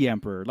protect the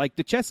Emperor, like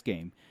the chess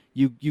game.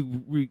 You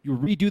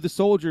redo the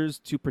soldiers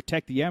to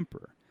protect the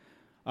Emperor.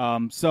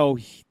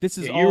 This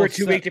is all you were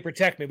too set- weak to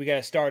protect me. We got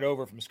to start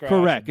over from scratch.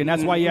 Correct, and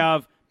that's why you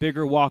have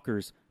bigger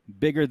walkers,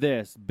 bigger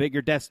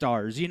Death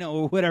Stars,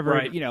 whatever,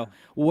 Right.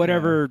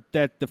 whatever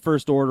that the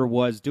First Order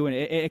was doing.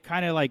 It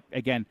kind of like,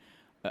 again,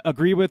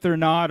 agree with or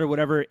not or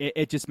whatever.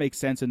 It just makes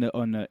sense in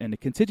the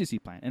contingency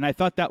plan, and I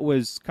thought that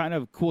was kind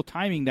of cool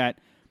timing. That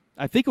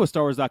I think it was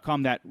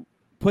StarWars.com that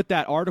put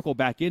that article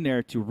back in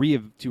there to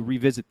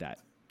revisit that,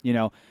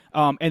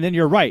 and then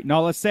you're right.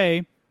 Nala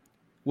Se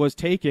was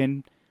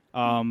taken.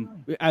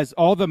 As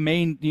all the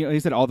main, he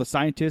said all the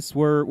scientists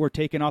were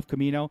taken off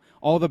Camino,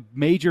 all the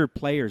major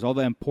players, all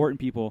the important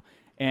people,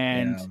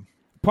 and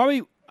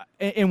probably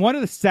in one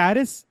of the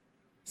saddest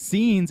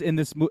scenes in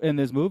this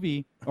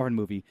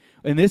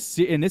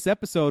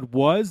episode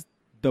was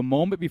the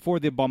moment before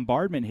the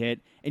bombardment hit,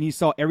 and you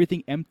saw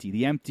everything empty,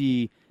 the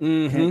empty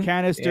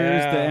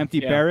canisters, the empty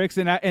barracks,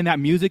 and that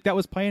music that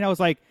was playing. I was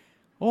like,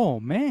 oh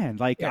man,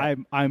 like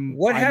I'm.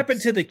 What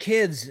happened to the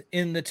kids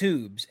in the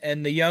tubes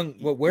and the young?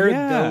 Where did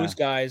those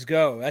guys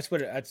go?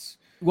 That's.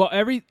 Well,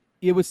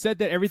 it was said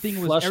that everything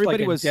was Flushed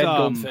everybody like a was dead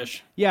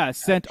goldfish.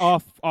 sent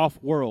off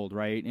world,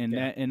 right, and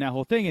that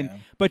whole thing, and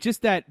but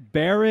just that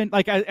barren,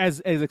 like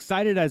as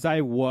excited as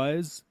I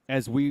was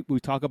as we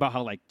talk about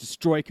how like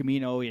destroy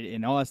Camino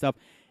and all that stuff.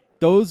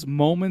 Those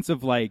moments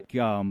of like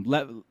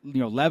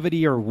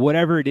levity or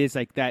whatever it is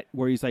like that,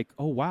 where he's like,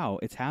 oh wow,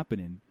 it's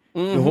happening.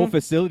 The whole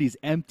facility's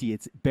empty.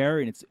 It's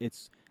barren.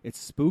 It's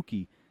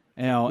spooky.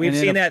 We've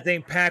seen that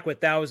thing packed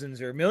with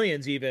thousands or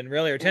millions, even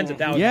really, or tens of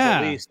thousands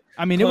at least.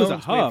 I mean, it was a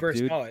Clones when we hub, first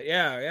dude. saw it.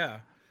 Yeah.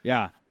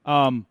 Yeah.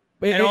 And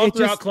all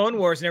throughout Clone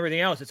Wars and everything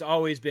else, it's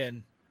always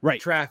been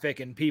traffic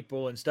and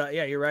people and stuff.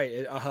 Yeah, you're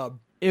right. A hub.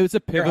 It was a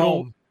pivotal.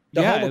 Home.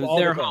 The home of all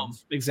their the home.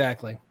 clones.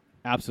 Exactly.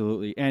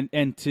 Absolutely.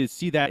 And to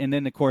see that, and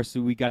then of course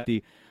we got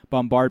the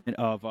bombardment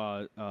of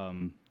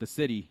the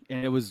city,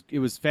 and it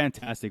was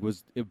fantastic. It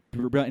was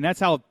brilliant, and that's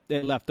how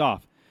it left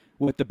off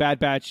with the Bad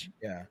Batch.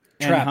 Yeah.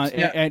 Trapped.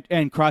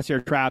 And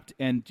Crosshair trapped,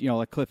 and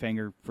like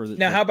cliffhanger for the.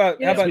 Now, how about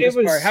this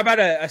part? How about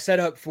a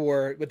setup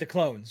with the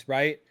clones,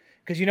 right?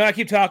 Because I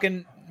keep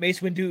talking Mace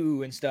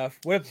Windu and stuff,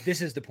 what if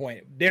this is the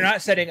point? They're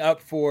not setting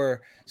up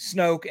for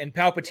Snoke and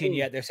Palpatine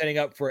yet. They're setting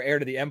up for Heir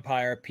to the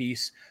Empire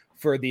piece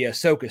for the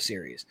Ahsoka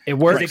series. It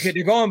works.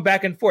 They're going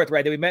back and forth,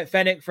 right? We met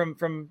Fennec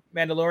from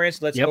Mandalorian,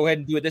 so let's go ahead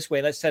and do it this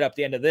way. Let's set up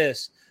the end of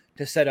this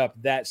to set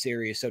up that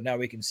series, so now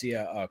we can see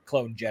a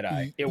clone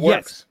Jedi. It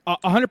works.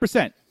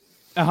 100%.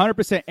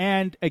 100%.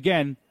 And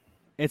again,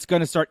 it's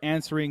going to start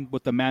answering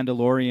what the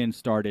Mandalorian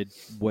started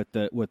with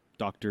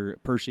Dr.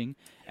 Pershing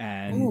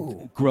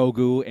and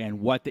Grogu and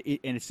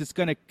and it's just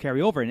going to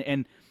carry over.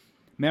 And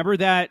remember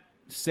that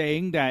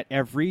saying that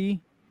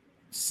every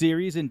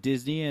series in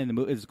Disney and the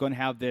movie is going to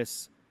have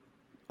this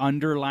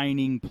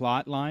underlining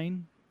plot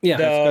line. Yeah,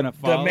 the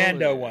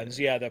Mando ones,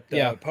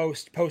 the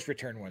post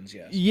return ones,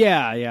 yes.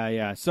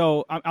 Yeah.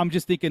 So I'm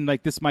just thinking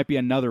like this might be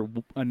another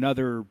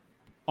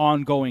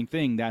ongoing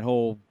thing. That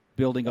whole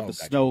building of the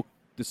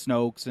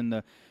Snokes and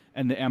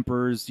the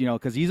Emperors,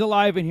 because he's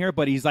alive in here,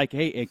 but he's like,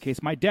 hey, in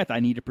case my death, I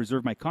need to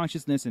preserve my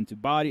consciousness into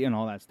body and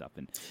all that stuff.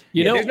 And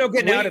there's no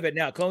getting out of it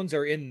now. Clones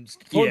are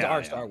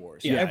Star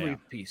Wars. Yeah, every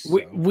piece.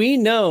 We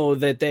know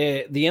that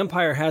the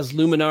Empire has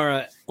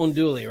Luminara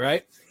Unduli,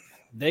 right?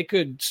 They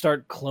could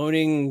start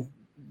cloning.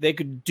 They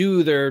could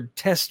do their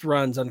test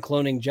runs on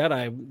cloning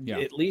Jedi,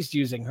 at least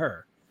using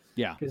her.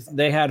 Yeah, because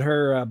they had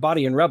her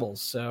body in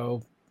Rebels,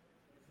 so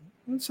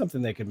it's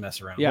something they could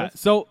mess around with. Yeah,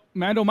 so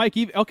Mando Mike,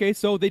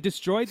 so they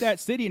destroyed that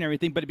city and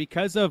everything, but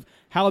because of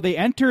how they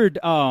entered,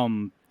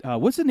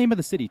 what's the name of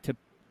the city?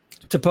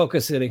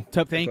 Tapoka City.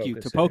 Thank you,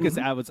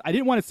 Tapoka. I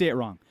didn't want to say it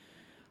wrong.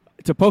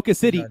 Tapoka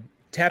City.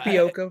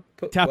 Tapioca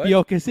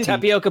City.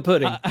 Tapioca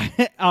pudding.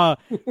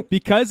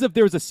 Because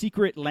there was a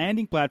secret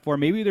landing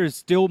platform, maybe there's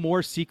still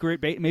more secret.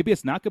 Maybe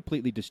it's not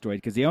completely destroyed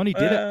because they only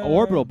did an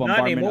orbital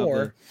bombardment of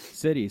the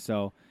city.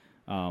 So,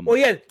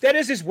 that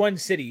is just one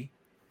city,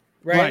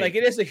 right? Like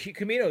it is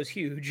Kamino is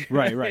huge,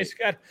 right?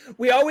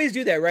 We always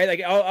do that, right?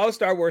 Like all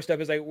Star Wars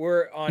stuff is like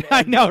we're on.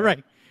 I know,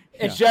 right?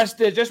 It's just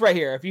right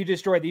here. If you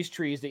destroy these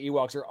trees, the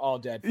Ewoks are all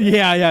dead.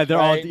 Yeah, they're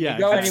all. Yeah, you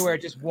go anywhere,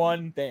 just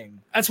one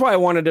thing. That's why I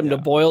wanted him to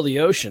boil the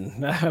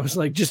ocean. I was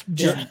like, just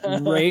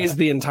raise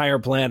the entire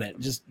planet,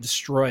 just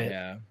destroy it.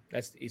 Yeah,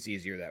 it's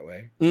easier that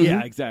way. Mm-hmm.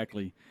 Yeah,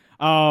 exactly.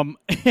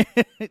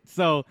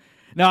 So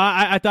no,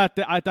 I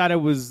thought it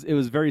was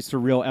very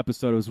surreal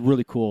episode. It was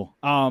really cool.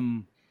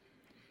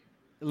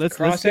 Let's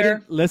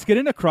get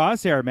into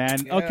Crosshair,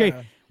 man. Yeah. Okay,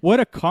 what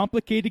a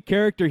complicated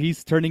character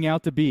he's turning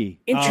out to be.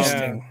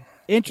 Interesting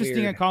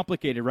Weird. And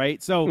complicated,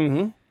 right?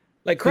 So,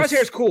 like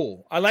Crosshair's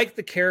cool. I like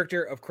the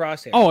character of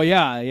Crosshair. Oh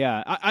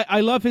yeah. I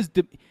love his.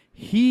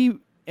 He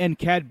and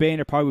Cad Bane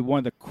are probably one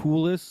of the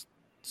coolest,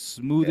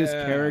 smoothest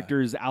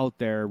characters out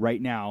there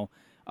right now.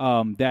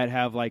 That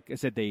have, like I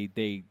said,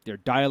 their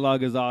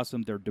dialogue is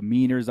awesome, their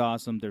demeanor is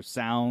awesome, their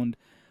sound,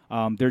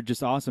 they're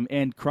just awesome.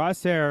 And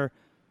Crosshair,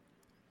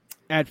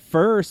 at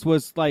first,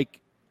 was like,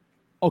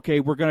 okay,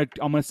 I'm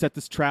gonna set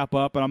this trap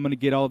up, and I'm gonna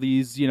get all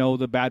these,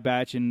 the Bad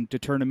Batch, and to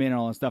turn them in and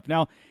all that stuff.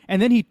 Now, and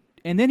then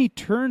he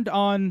turned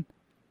on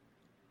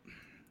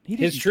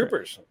his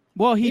troopers.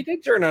 Well, he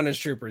did turn on his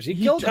troopers.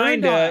 He told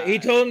them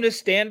to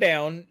stand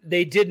down.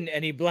 They didn't,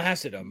 and he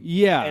blasted them.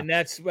 Yeah, and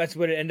that's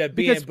what it ended up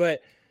being.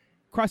 But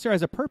Crosshair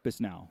has a purpose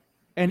now,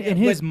 and in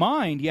his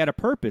mind, he had a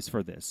purpose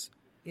for this.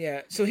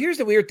 Yeah. So here's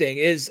the weird thing: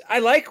 is I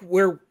like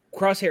where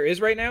Crosshair is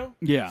right now.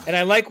 Yeah, and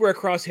I like where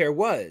Crosshair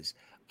was.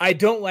 I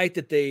don't like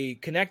that they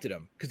connected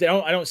him because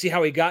I don't see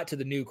how he got to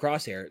the new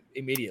Crosshair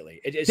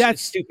immediately.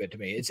 It's stupid to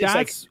me. It's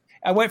like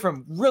I went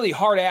from really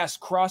hard ass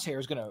Crosshair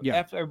is going to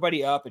F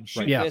everybody up and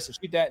shoot this and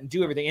shoot that and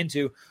do everything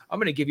into I'm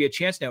going to give you a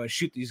chance now and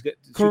shoot these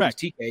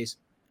TKs.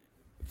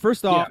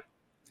 First off,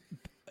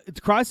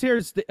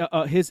 Crosshair's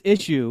his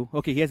issue.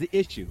 Okay, he has an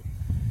issue.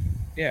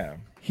 Yeah,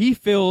 he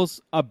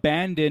feels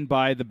abandoned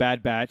by the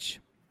Bad Batch.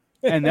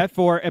 And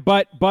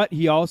but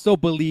he also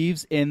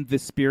believes in the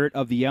spirit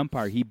of the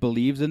Empire. He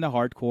believes in the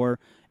hardcore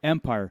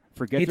Empire.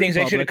 He thinks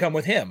they should have come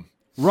with him.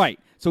 Right.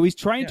 So he's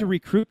trying to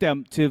recruit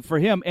them for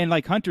him. And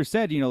like Hunter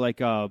said,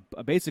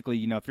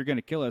 basically, if you're going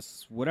to kill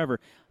us, whatever.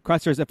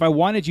 Crosshair, if I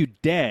wanted you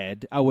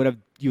dead, you would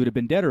have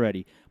been dead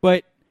already.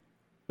 But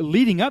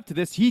leading up to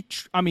this,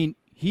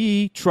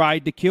 he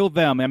tried to kill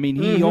them. I mean,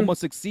 he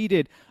almost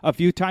succeeded a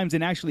few times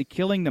in actually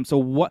killing them. So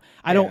what?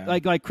 I don't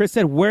like Chris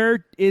said.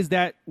 Where is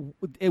that?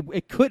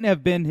 It couldn't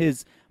have been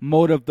his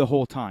motive the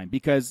whole time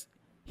because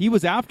he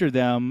was after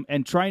them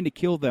and trying to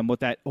kill them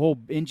with that whole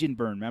engine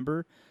burn.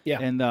 Remember? Yeah.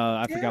 And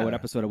I forgot what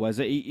episode it was.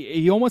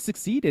 He almost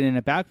succeeded and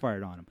it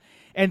backfired on him.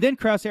 And then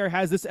Crosshair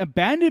has this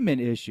abandonment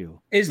issue.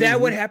 Is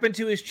that what happened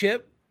to his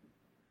chip?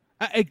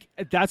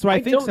 That's what I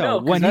think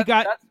so.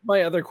 That's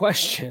my other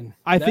question.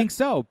 I think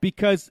so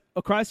because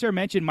Crosshair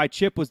mentioned my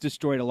chip was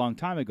destroyed a long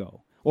time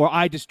ago, or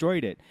I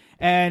destroyed it.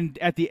 And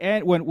at the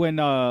end, when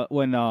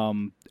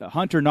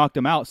Hunter knocked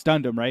him out,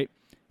 stunned him, right?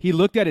 He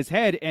looked at his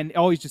head, and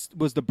always just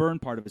was the burn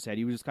part of his head.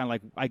 He was just kind of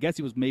like, I guess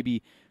he was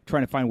maybe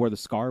trying to find where the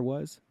scar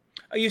was.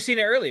 Oh, you've seen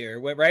it earlier,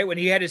 right? When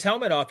he had his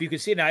helmet off, you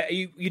could see it. Now,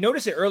 you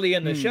notice it early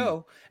in the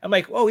show. I'm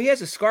like, oh, he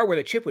has a scar where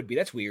the chip would be.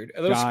 That's weird.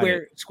 A little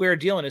square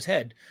deal in his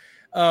head.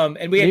 And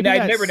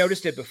I'd never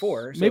noticed it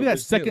before. So maybe it that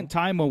was second new.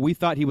 time when we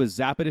thought he was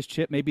zapping his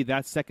chip, maybe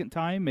that second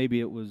time,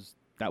 maybe that was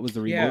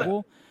the Yeah.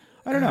 removal.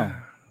 I don't know.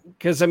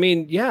 Because I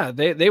mean, yeah,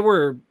 they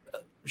were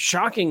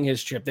shocking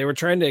his chip. They were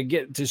trying to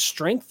get to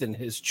strengthen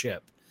his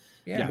chip.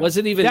 Yeah. Was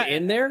it even That-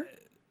 in there?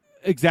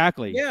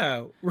 Exactly.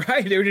 Yeah,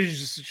 right. They were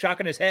just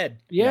shocking his head.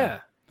 Yeah.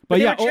 But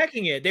they yeah, were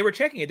checking it. They were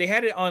checking it. They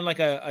had it on like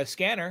a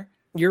scanner.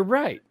 You're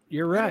right.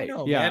 You're I right. don't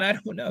know, Yeah. man. I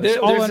don't know. There-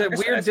 So there's a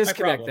that's weird my disconnect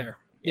problem. there.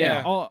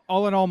 Yeah.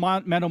 all in all,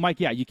 Mental Mike,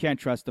 yeah, you can't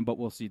trust them, but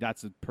we'll see.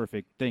 That's a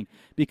perfect thing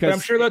because But I'm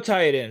sure they'll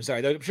tie it in.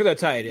 Sorry, I'm sure they'll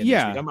tie it in.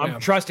 Yeah. this week. I'm Yeah.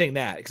 trusting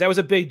that because that was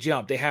a big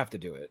jump. They have to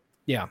do it.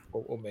 Yeah.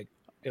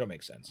 It'll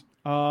make sense.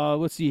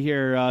 Let's see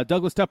here.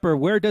 Douglas Tupper,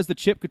 where does the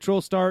chip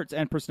control starts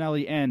and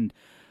personality end?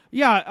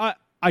 Yeah,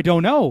 I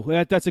don't know.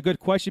 That's a good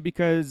question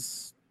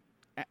because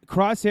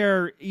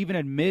Crosshair even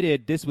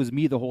admitted this was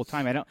me the whole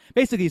time.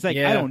 Basically, he's like,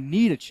 Yeah. I don't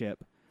need a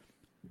chip.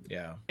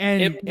 Yeah.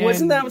 And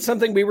Wasn't that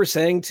something we were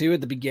saying too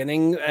at the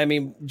beginning? I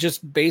mean,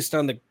 just based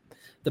on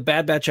the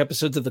Bad Batch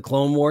episodes of the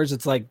Clone Wars,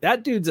 it's like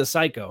that dude's a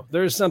psycho.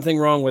 There's something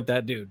wrong with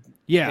that dude.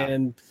 Yeah.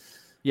 And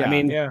Yeah. I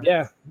mean, Yeah.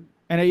 yeah.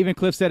 And even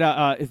Cliff said,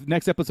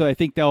 next episode, I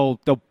think they'll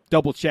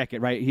double check it,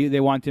 right? They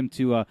want him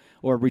to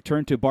or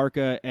return to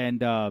Barca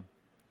and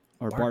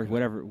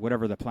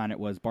whatever the planet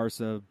was,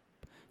 Barca,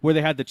 where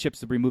they had the chips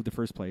to remove the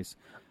first place.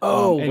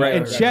 Oh, and, right.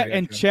 and right, check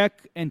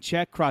right. and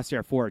check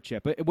Crosshair for a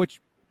chip, which,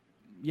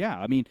 yeah,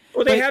 I mean,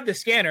 Well, they but- have the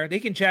scanner. They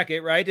can check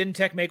it, right? Didn't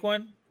Tech make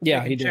one?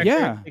 Yeah, They he can did. check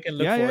Yeah. it. They can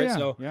look Yeah, for yeah, it. yeah,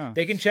 So yeah.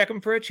 they can check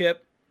them for a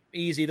chip.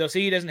 Easy. They'll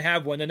see he doesn't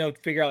have one. Then they'll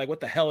figure out like what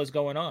the hell is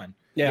going on.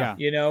 Yeah.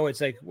 You know, it's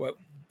like, what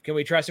can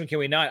we trust him? Can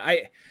we not?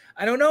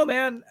 I don't know,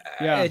 man.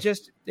 Yeah. It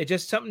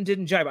just something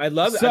didn't jive. I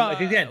love So-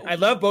 I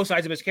love both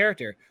sides of his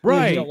character. I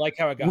Right. just don't like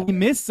how it got. we there.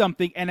 missed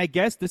something, and I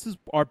guess this is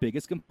our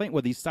biggest complaint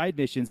with these side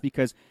missions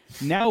because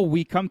now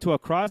we come to a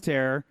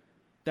Crosshair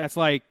that's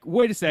like,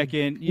 wait a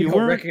second, You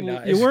don't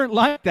recognize. you weren't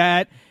like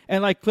that,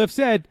 and like Cliff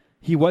said,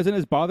 he wasn't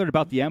as bothered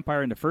about the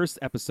Empire in the first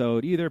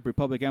episode either.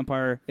 Republic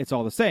Empire, it's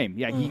all the same.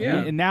 Yeah,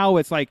 and now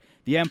it's like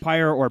the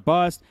Empire or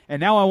bust,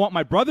 and now I want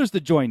my brothers to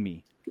join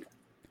me.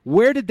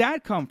 Where did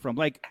that come from?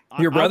 Like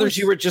Your I brothers was-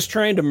 you were just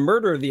trying to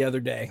murder the other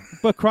day.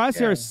 But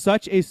Crosshair is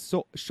such a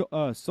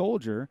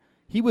soldier.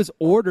 He was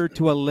ordered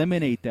to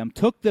eliminate them.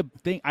 Took the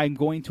thing. I'm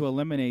going to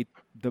eliminate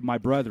my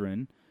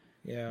brethren.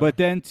 Yeah. But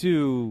then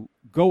to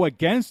go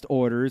against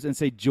orders and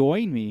say,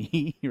 "Join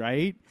me,"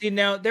 right? See,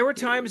 now there were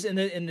times in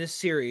this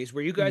series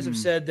where you guys have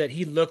said that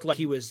he looked like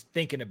he was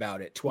thinking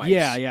about it twice.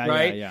 Yeah, yeah,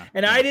 right. yeah.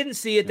 And I didn't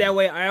see it that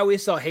way. I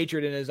always saw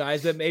hatred in his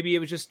eyes, but maybe it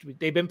was just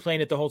they've been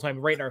playing it the whole time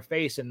right in our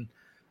face. And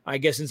I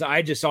guess since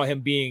I just saw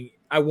him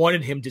I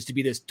wanted him just to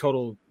be this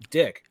total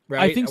dick.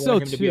 Right. I think wanted so,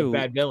 him to be a too.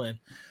 bad villain.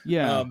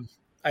 Yeah.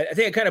 I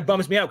think it kind of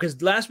bums me out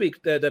because last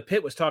week the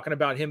pit was talking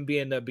about him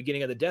being the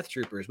beginning of the Death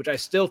Troopers, which I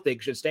still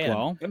think should stand.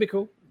 Well, That'd be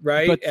cool.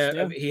 Right?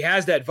 but- He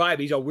has that vibe.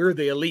 He's we're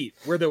the elite.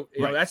 We're the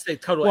Right. that's the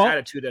total Well-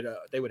 attitude that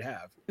they would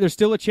have. there's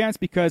still a chance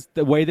because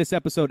the way this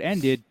episode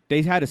ended,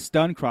 they had to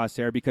stun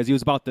Crosshair because he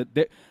was about to.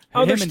 They're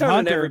him and stunning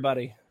Hunter,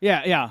 everybody.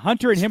 Yeah.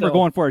 Hunter and him were Still.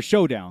 going for a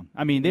showdown.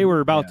 I mean, they were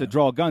about to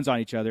draw guns on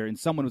each other, and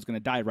someone was going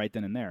to die right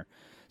then and there.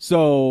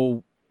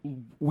 So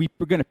we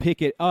were going to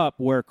pick it up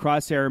where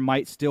Crosshair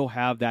might still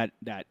have that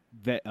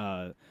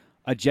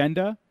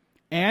agenda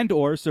and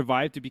or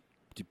survive to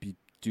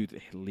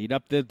lead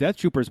up the Death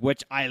Troopers,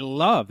 which I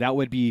love. That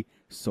would be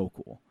so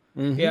cool.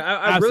 Yeah,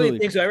 I really Absolutely.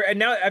 think so. And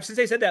now, since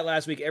they said that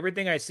last week,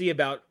 everything I see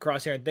about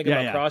Crosshair and think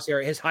Yeah, about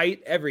Crosshair, his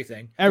height,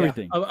 everything.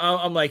 Everything.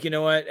 I'm like, you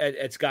know what?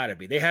 It's got to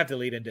be. They have to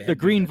lead into him. The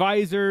green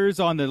visors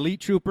on the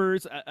elite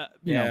troopers,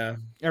 you know,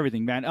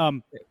 everything,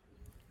 man.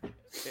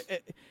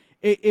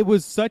 It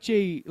was such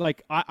a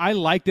I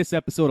like this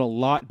episode a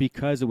lot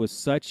because it was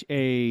such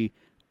the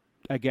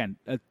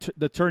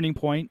turning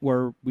point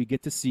where we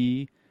get to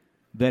see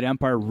that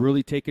Empire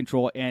really take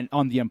control and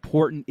on the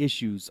important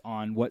issues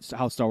on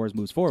how Star Wars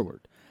moves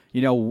forward.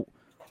 You know,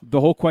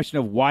 the whole question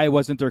of why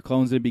wasn't there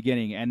clones in the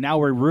beginning, and now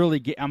we're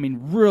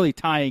really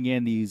tying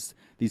in these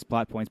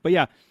plot points. But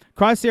yeah,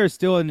 Crosshair is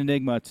still an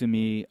enigma to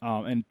me,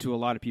 and to a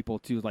lot of people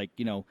too. Like,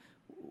 you know,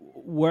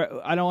 where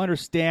I don't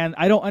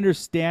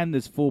understand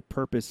this full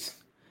purpose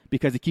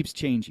because it keeps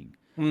changing.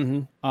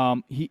 Mm-hmm.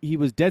 He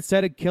was dead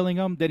set of killing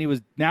them. Then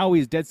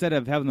he's dead set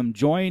of having them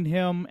join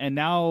him, and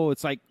now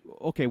it's like,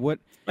 okay, what?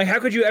 Like, how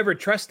could you ever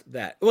trust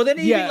that? Well, then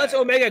he Yeah. even lets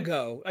Omega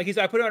go. Like,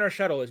 I put it on our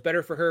shuttle. It's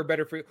better for her,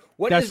 better for you.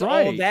 What That's is all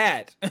right.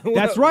 that?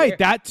 That's right.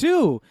 That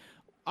too.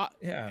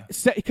 Yeah.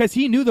 Because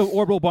he knew the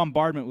orbital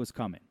bombardment was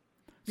coming.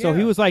 So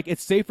he was like,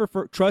 it's safer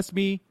trust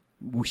me,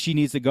 she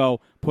needs to go,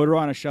 put her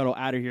on a shuttle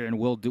out of here, and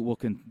we'll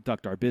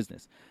conduct our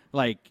business.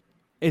 Like,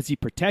 is he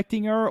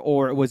protecting her,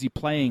 or was he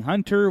playing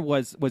Hunter?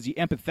 Was he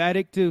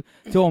empathetic to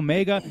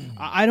Omega?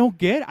 I don't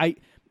get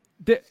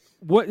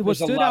what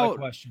There's a stood lot of out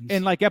questions.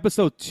 in like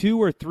episode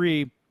 2 or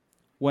 3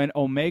 when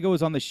Omega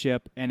was on the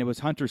ship and it was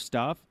Hunter's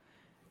stuff.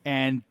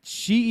 And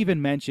she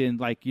even mentioned,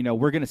 like, you know,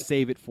 we're going to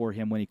save it for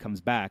him when he comes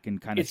back and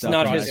kind of It's stuff.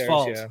 not like his that.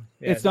 fault. Yeah.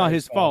 It's not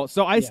his fault.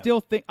 So I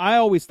still think, I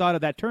always thought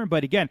of that term,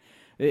 but again,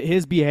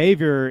 his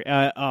behavior,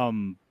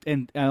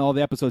 and all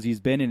the episodes he's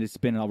been in, it's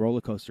been a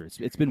roller coaster.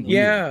 It's been weird.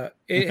 Yeah,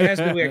 it has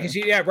been weird. 'Cause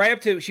right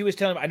up to she was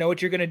telling him, "I know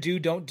what you're gonna do.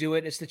 Don't do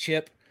it. It's the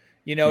chip.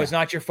 It's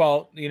not your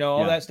fault.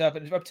 All that stuff."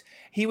 And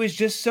he was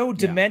just so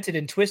demented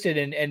and twisted,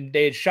 and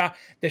they had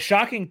the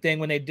shocking thing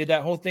when they did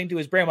that whole thing to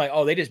his brain. I'm like,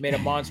 oh, they just made a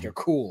monster.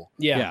 Cool.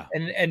 Yeah.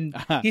 And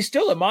he's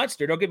still a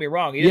monster. Don't get me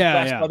wrong. He didn't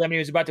blast all them. He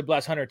was about to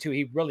blast Hunter too.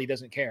 He really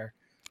doesn't care.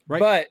 Right.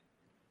 But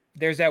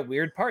there's that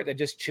weird part that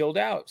just chilled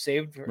out,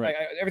 saved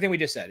everything we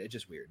just said. It's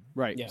just weird.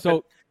 Right. Yeah.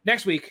 So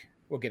next week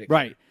we'll get it.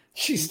 Right.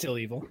 She's still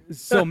evil.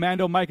 So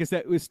Mando Mike is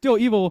that was still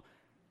evil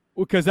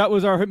because that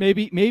was our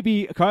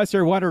maybe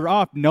Crosshair wanted her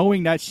off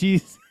knowing that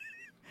she's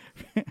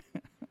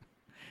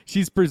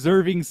she's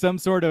preserving some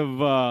sort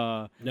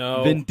of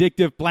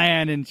vindictive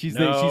plan, and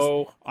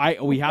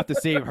we have to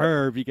save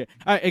her because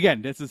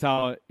again, this is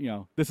how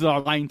this is our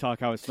line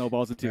talk, how it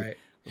snowballs into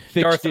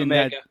Darth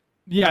Omega.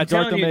 Darth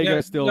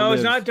Omega still no,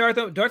 lives. It's not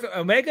Darth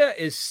Omega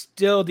is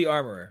still the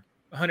armorer.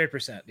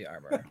 100% the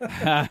armorer.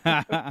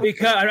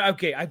 Because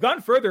I've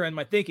gone further in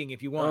my thinking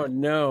if you want. Oh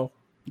no.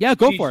 Yeah,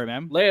 go for it,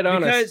 man. Lay it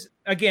on us. Because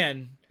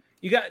again,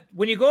 you got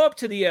when you go up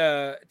to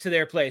the to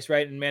their place,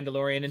 right, in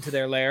Mandalorian, into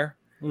their lair,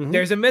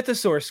 there's a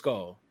mythosaur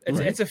skull.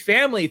 It's a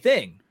family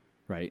thing.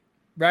 Right.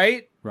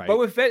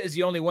 Boba Fett is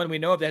the only one we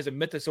know of that has a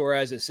mythosaur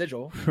as a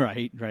sigil.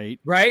 Right.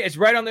 It's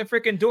right on their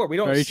freaking door. We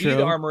don't Very see true.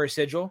 the armorer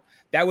sigil.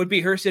 That would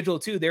be her sigil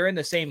too. They're in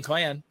the same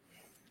clan.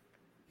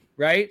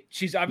 Right?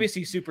 She's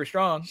obviously super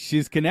strong.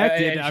 She's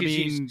connected.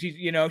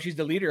 She's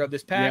the leader of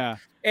this pack.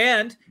 Yeah.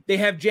 And they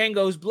have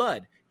Jango's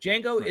blood.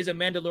 Jango is a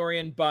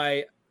Mandalorian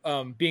by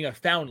being a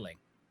foundling.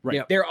 Right.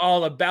 Yep. They're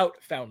all about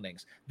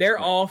foundlings. They're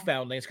all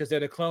foundlings because they're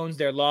the clones.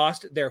 They're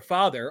lost. Their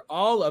father,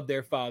 all of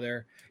their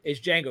father,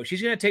 is Jango.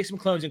 She's going to take some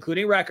clones,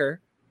 including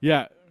Wrecker.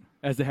 Yeah.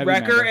 As the heavy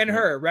Wrecker Mando. and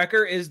her.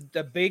 Wrecker is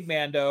the big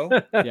Mando,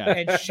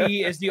 and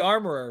she is the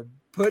armorer.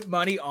 Put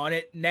money on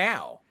it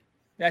now.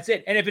 That's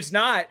it. And if it's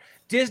not,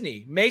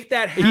 Disney, make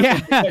that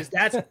happen because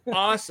that's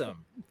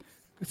awesome.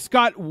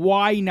 Scott,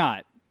 why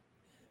not?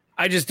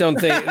 I just don't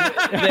think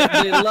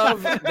they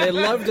love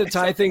to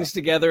tie things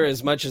together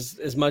as much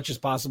as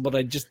possible. But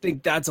I just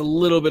think that's a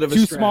little bit of a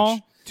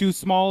stretch. Too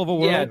small of a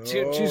world. Yeah,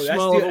 too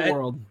small of a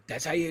world.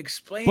 That's how you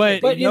explain But-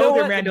 it. But You you know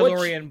they're what?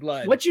 Mandalorian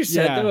blood. What you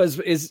said Yeah. though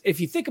is if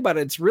you think about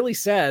it, it's really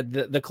sad.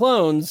 The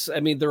clones, I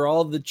mean, they're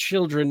all the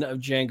children of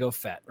Jango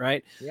Fett,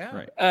 right? Yeah.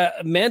 Right.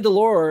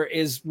 Mandalore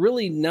is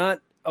really not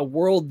a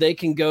world they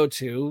can go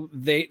to.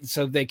 They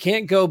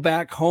can't go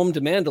back home to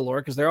Mandalore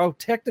because they're all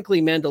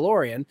technically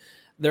Mandalorian.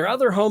 Their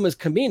other home is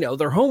Kamino.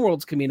 Their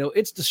homeworld's Kamino.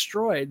 It's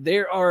destroyed.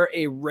 There are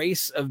a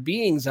race of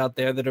beings out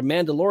there that are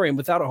Mandalorian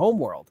without a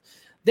homeworld.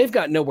 They've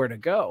got nowhere to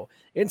go.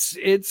 I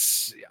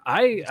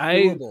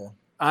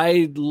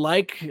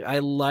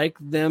like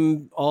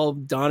them all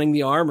donning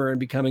the armor and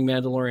becoming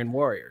Mandalorian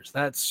warriors.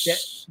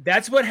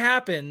 That's what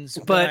happens.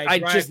 But when I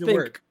drive just to think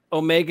work.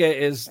 Omega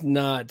is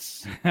not.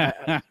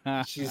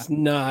 She's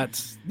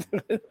not.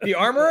 The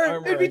armorer.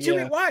 Armorer, It'd be too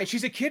yeah. why?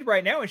 She's a kid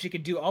right now, and she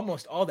can do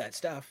almost all that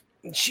stuff.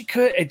 She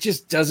could. It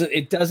just doesn't.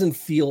 It doesn't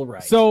feel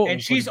right. So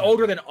And she's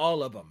older than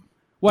all of them.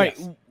 wait,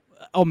 Yes.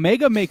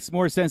 Omega makes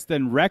more sense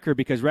than Wrecker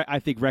because I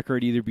think Wrecker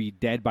would either be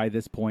dead by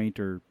this point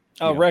or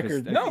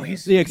Wrecker. No,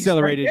 he's the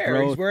accelerated he's right there.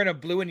 growth. He's wearing a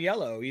blue and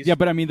yellow. He's, Yeah,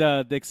 but I mean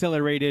the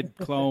accelerated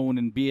clone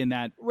and being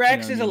that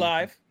Rex you is know,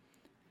 alive.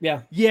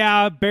 Yeah,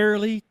 Yeah,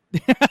 barely.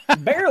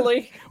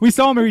 barely. We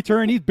saw him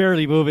return. He's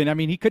barely moving. I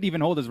mean, he couldn't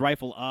even hold his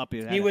rifle up.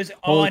 He was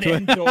on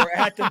Endor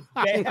at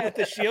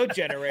the shield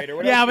generator.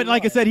 What Yeah, else but do you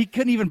like I want? said, he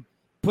couldn't even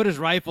put his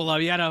rifle up.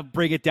 He had to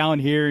bring it down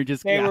here and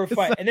just. They yeah. were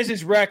fine. And this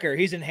is Wrecker.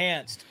 He's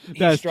enhanced. He's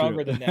That's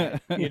stronger true. than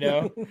that. You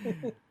know.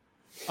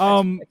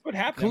 Um. That's what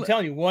happened. I'm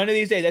telling you, one of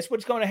these days, that's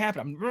what's going to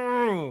happen.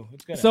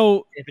 It's gonna.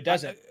 So if it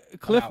doesn't,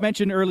 Cliff out.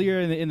 mentioned earlier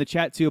in the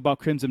chat too about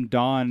Crimson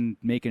Dawn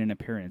making an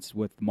appearance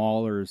with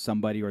Maul or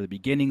somebody, or the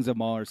beginnings of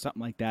Maul or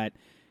something like that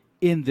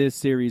in this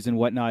series and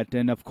whatnot.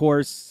 And of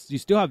course, you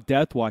still have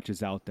Death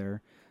Watches out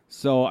there.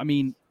 So I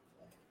mean,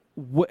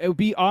 it would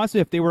be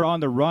awesome if they were on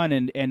the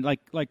run and like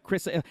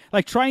Chris,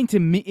 like trying to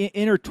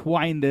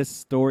intertwine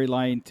this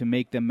storyline to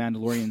make them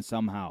Mandalorian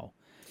somehow.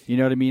 You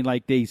know what I mean?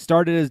 Like they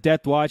started as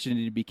Death Watch and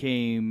it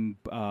became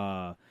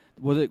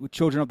was it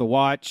Children of the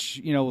Watch?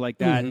 You know, like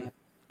that. Mm-hmm.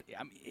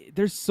 I mean,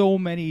 there's so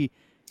many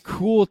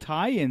cool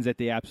tie-ins that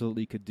they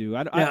absolutely could do.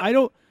 I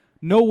don't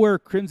know where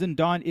Crimson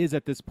Dawn is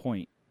at this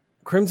point.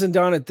 Crimson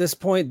Dawn at this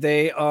point,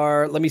 they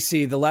are. Let me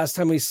see. The last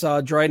time we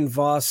saw Dryden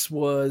Voss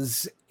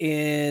was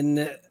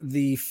in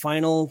the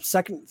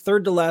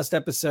third to last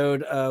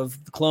episode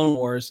of the Clone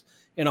Wars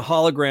in a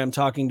hologram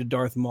talking to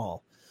Darth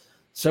Maul.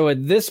 So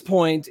at this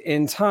point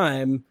in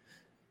time,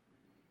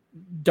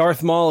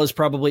 Darth Maul is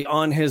probably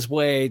on his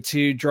way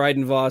to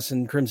Dryden Voss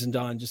and Crimson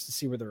Dawn just to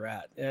see where they're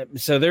at.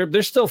 So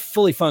they're still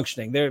fully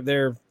functioning.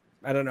 They're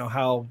I don't know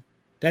how.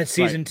 that's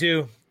season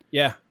 2.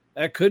 Yeah,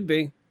 that could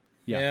be.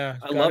 Yeah,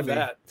 it's I gotta love be.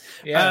 that.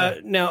 Yeah.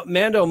 Now,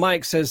 Mando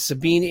Mike says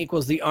Sabine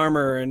equals the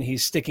armor, and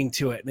he's sticking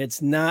to it. And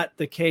it's not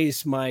the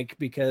case, Mike,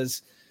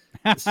 because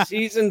the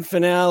season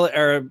finale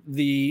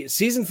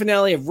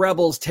of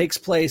Rebels takes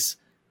place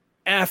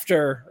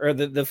after, or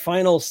the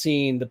final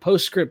scene, the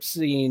postscript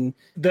scene,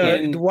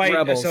 The white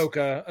Rebels,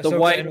 Ahsoka the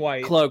white, and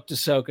white cloaked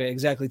Ahsoka,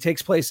 exactly,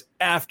 takes place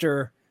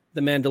after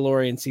The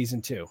Mandalorian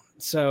season 2.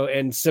 So,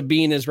 and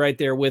Sabine is right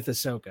there with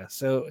Ahsoka.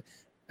 So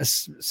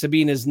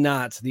Sabine is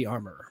not the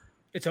armorer.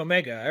 It's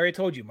Omega. I already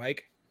told you,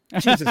 Mike.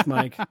 Jesus,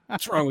 Mike,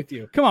 what's wrong with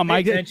you? Come on, Pay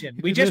Mike. attention.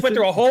 We just went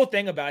through a whole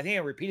thing about it. I think I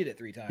repeated it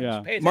 3 times.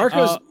 Yeah. Pay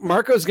attention.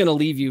 Marco's going to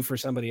leave you for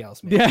somebody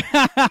else, man.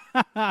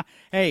 Yeah.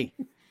 Hey.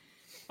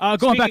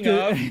 Going back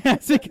to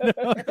Let's take a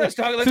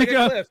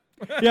cliff.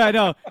 Yeah, I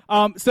know.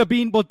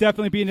 Sabine will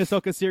definitely be in the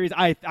Ahsoka series.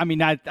 I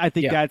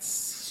think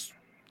that's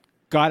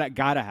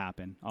gotta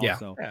happen.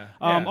 Also, Yeah.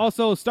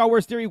 Also Star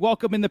Wars Theory,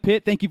 welcome in the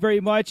pit. Thank you very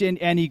much,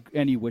 and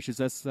he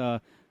wishes us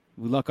good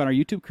luck on our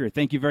YouTube career.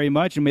 Thank you very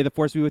much, and may the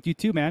force be with you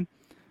too, man.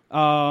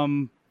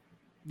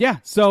 Yeah.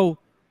 So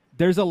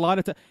there's a lot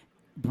of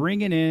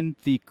bringing in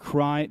the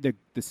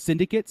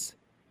syndicates.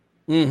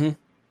 Mm-hmm.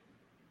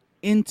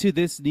 Into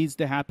this needs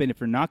to happen. If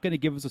they're not going to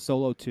give us a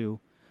Solo 2,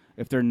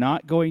 if they're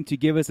not going to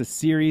give us a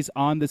series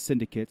on the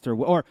syndicates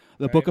or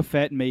the Book of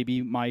Fett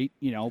maybe might,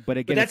 but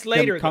again, but that's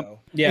later though.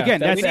 Yeah, again,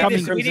 that's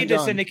coming. We need the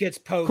syndicates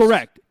post.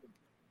 Correct.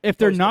 If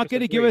they're not going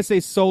to Episode give 3. us a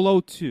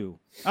Solo 2,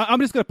 I'm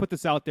just going to put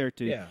this out there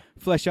to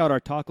flesh out our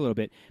talk a little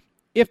bit.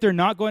 If they're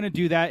not going to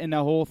do that and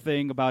the whole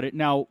thing about it,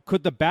 now,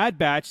 could the Bad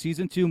Batch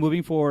season 2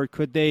 moving forward,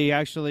 could they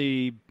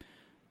actually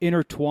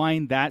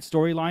intertwine that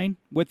storyline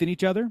within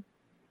each other?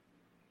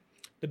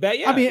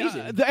 I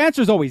mean, the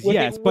answer is always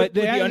yes, but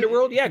the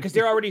underworld, because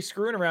they're already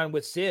screwing around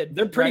with Sid.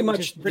 They're pretty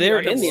much pretty they're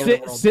in the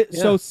underworld.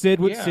 So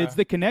Sid's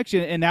the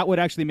connection, and that would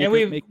actually make.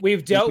 And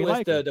we've dealt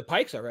with the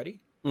Pikes already.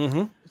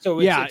 Mm-hmm.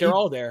 So they're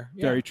all there.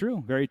 Yeah. Very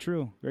true. Very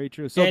true. Very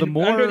true. So and the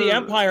more under the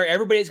Empire,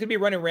 everybody's going to be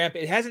running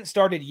rampant. It hasn't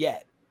started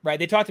yet, right?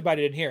 They talked about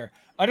it in here.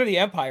 Under the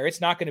Empire,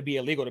 it's not going to be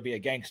illegal to be a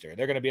gangster.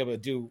 They're going to be able to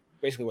do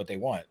basically what they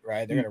want,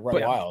 right? They're going to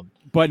run wild.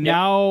 But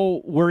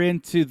now we're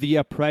into the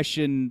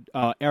oppression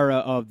era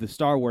of the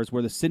Star Wars,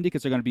 where the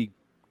syndicates are going to be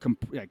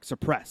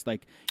suppressed.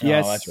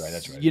 Yes,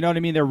 that's right. You know what I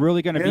mean? They're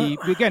really going to be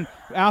again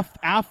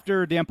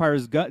after the Empire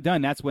is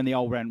done. That's when they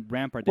all ran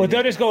rampart. Well,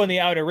 they'll just go in the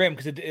Outer Rim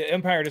because the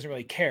Empire doesn't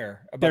really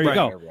care about there you the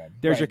go. Outer Rim.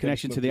 There's your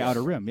connection to the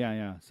Outer Rim.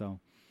 Yeah.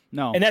 So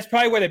no, and that's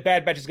probably where the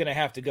Bad Batch is going to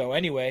have to go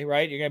anyway,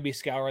 right? You're going to be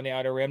scouring the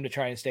Outer Rim to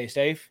try and stay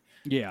safe.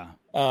 Yeah.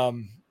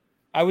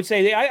 I would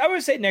say I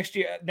would say next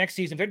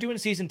season, if they're doing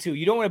season 2,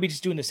 you don't want to be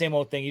just doing the same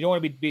old thing. You don't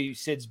want to be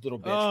Sid's little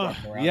bitch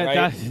walking around,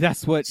 right?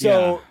 That's what.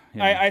 So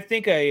I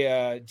think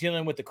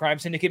dealing with the crime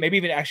syndicate, maybe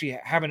even actually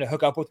having to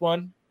hook up with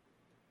one,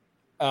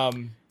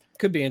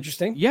 could be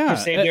interesting. Yeah, to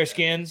save their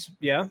skins.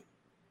 Yeah.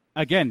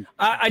 Again,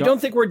 I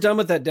don't think we're done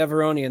with that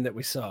Deveronian that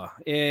we saw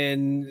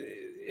in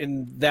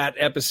that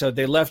episode.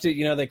 They left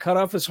it, they cut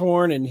off his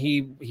horn and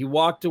he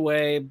walked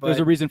away. But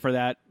there's a reason for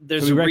that.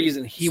 There's a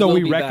reason.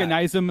 We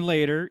recognize him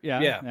later.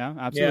 Yeah,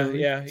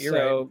 absolutely. Yeah, you're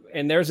right.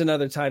 And there's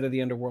another tie to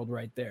the underworld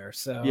right there.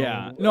 So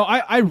no,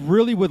 I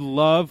really would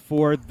love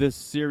for this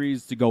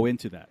series to go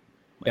into that.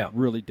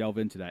 Really delve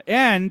into that.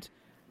 And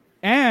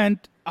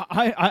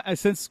I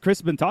since Chris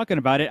has been talking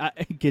about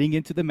it, getting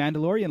into the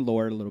Mandalorian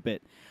lore a little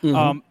bit.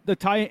 Mm-hmm. The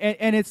tie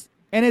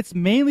and it's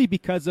mainly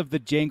because of the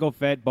Jango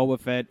Fett, Boba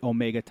Fett,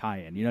 Omega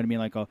tie-in. You know what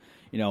I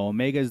mean?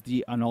 Omega is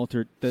the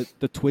unaltered,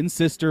 the twin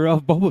sister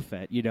of Boba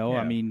Fett.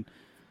 I mean,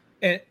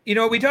 and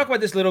we talk about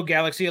this little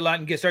galaxy a lot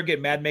and start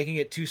getting mad making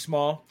it too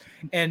small,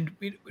 and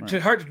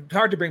it's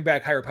hard to bring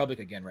back High Republic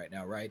again right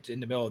now, right? In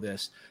the middle of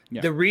this,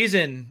 the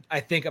reason I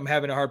think I'm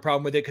having a hard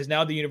problem with it because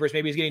now the universe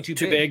maybe is getting too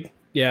big.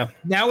 Yeah.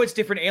 Now it's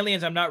different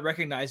aliens I'm not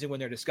recognizing when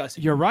they're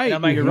discussing. You're right.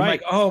 And I'm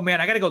like, oh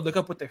man, I got to go look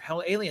up what the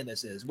hell alien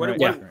this is.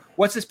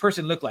 What's this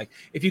person look like?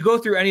 If you go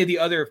through any of the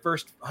other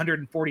first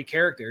 140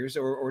 characters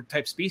or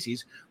type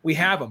species, we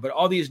have them. But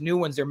all these new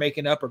ones they're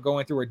making up or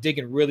going through or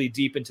digging really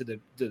deep into the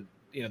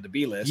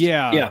B list.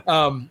 Yeah.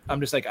 I'm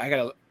just like,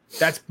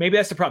 that's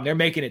the problem. They're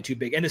making it too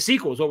big. And the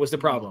sequels, what was the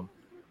problem?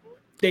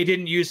 They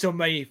didn't use so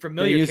many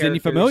familiar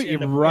characters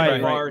in the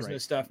bars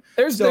and stuff.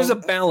 There's a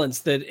balance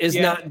that is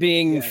not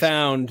being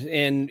found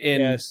in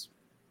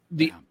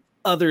the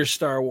other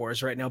Star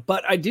Wars right now.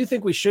 But I do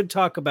think we should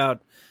talk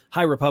about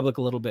High Republic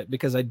a little bit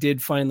because I did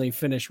finally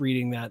finish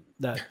reading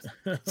that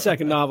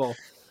second novel.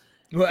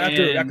 Well,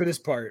 after this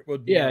part,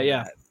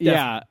 yeah.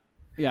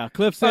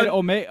 Cliff said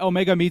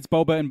Omega meets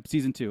Boba in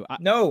season 2.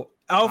 No,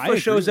 Alpha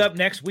shows up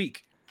next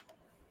week.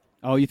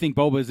 Oh, you think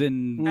Boba's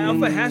in?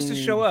 Alpha has to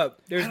show up.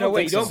 There's no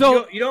way.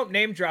 You don't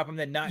name drop him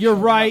then not. You're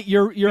right. Up.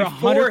 You're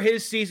before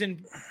his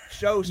season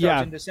show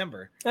starts in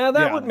December.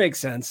 That would make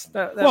sense.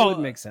 That would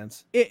make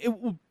sense. That's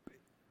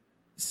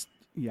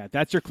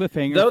your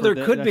cliffhanger. Though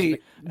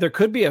there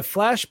could be a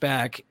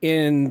flashback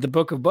in the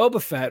Book of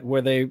Boba Fett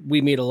where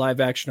we meet a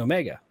live action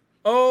Omega.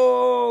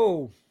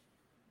 Oh.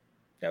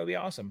 That would be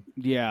awesome.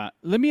 Yeah.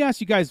 Let me ask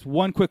you guys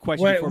one quick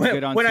question before we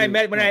get on. When I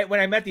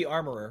met the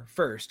armorer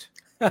first.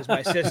 Was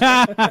my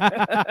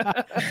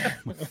sister.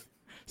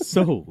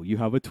 So you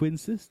have a twin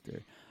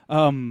sister.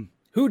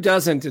 Who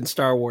doesn't in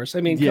Star Wars? I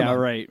mean, come on.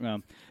 Right.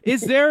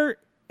 Is there?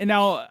 And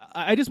now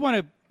I just want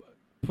to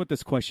put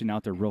this question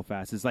out there real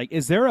fast.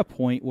 Is there a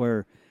point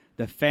where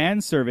the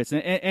fan service,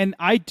 and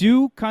I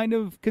do kind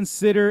of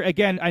consider,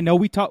 again, I know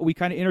we kind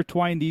of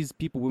intertwine these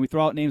people when we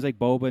throw out names like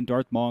Boba and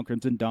Darth Maul and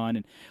Crimson Dawn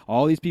and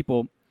all these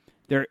people.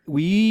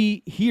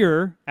 We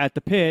here at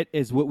the Pit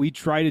is what we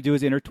try to do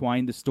is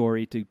intertwine the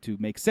story to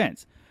make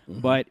sense.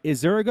 But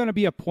is there going to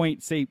be a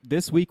point, say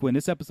this week when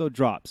this episode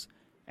drops,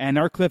 and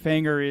our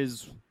cliffhanger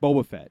is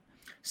Boba Fett?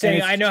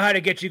 Saying, I know how to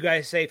get you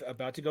guys safe.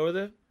 About to go to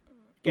the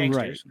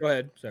gangsters. Right. Go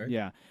ahead. Sorry.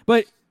 Yeah.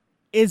 But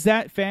is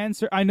that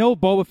I know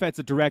Boba Fett's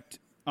a direct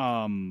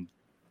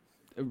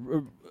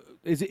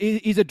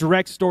he's a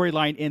direct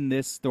storyline in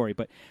this story,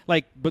 but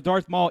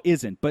Darth Maul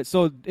isn't. But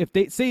so if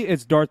they say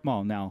it's Darth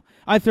Maul now,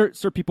 I think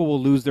people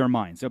will lose their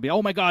minds. They'll be,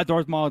 oh my God,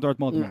 Darth Maul.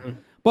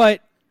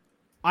 But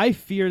I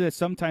fear that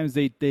sometimes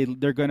they're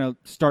going to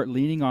start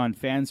leaning on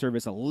fan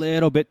service a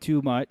little bit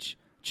too much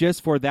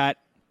just for that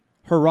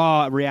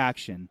hurrah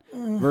reaction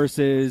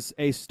versus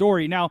a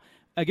story. Now,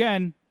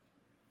 again,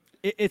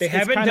 they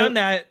haven't done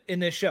that in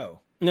this show.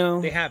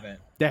 No, they haven't.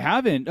 They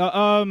haven't.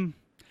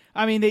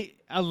 I mean, they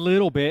a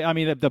little bit. I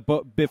mean, the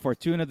Bib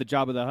Fortuna, the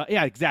Jabba the Hutt.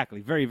 Yeah,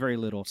 exactly. Very, very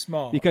little.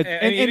 Small. Because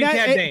and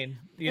Cad Bane.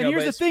 And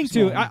here's the thing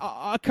too.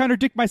 I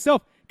contradict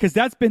myself because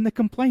that's been the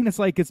complaint. It's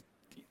like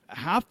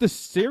half the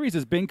series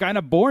has been kind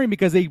of boring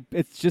because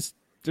it's just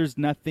there's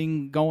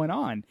nothing going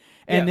on.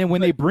 And then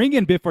when they bring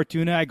in Bib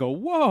Fortuna, I go,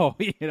 whoa,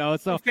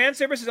 So fan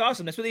service is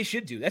awesome. That's what they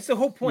should do. That's the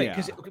whole point.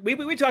 Because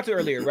we talked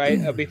earlier,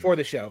 right, before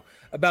the show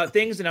about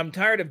things, and I'm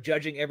tired of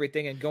judging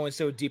everything and going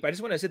so deep. I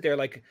just want to sit there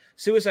like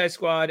Suicide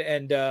Squad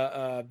and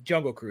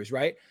Jungle Cruise,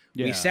 right?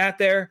 Yeah. We sat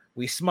there,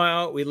 we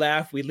smile, we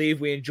laugh, we leave,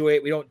 we enjoy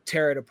it. We don't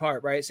tear it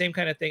apart, right? Same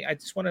kind of thing. I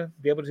just want to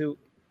be able to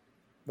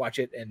watch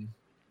it and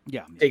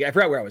I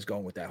forgot where I was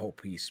going with that whole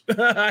piece.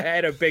 I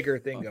had a bigger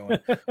thing going.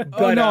 But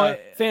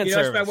fan service.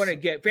 That's what I want to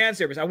get. Fan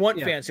service. I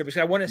want fan service.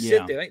 I want to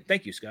sit there.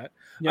 Thank you, Scott.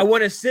 I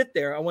want to sit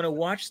there. I want to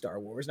watch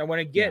Star Wars, and I want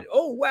to get.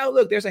 Oh wow,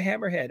 look, there's a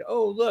hammerhead.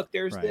 Oh look,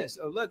 there's this.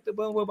 Oh look, the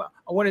blah, blah, blah.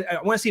 I want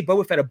to see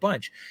Boba Fett a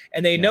bunch,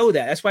 and they know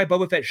that. That's why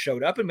Boba Fett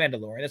showed up in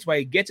Mandalorian. That's why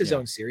he gets his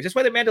own series. That's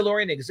why the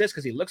Mandalorian exists,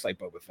 because he looks like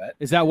Boba Fett.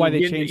 Is that why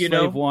they changed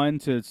Slave One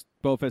to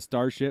Boba Fett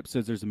Starship?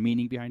 So there's a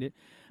meaning behind it.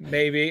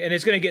 Maybe, and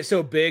it's going to get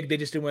so big they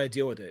just didn't want to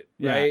deal with it,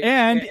 right?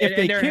 And if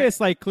they kiss,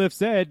 like Cliff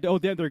said,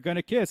 they're going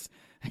to kiss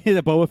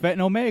the Boba Fett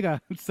and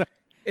Omega.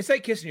 It's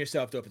like kissing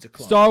yourself, though, if it's a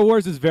clone. Star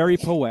Wars is very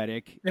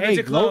poetic. If it's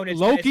a clone,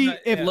 Loki.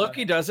 If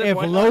Loki does it, if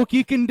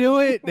Loki can do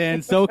it,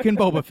 then so can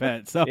Boba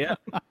Fett. So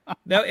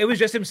no, it was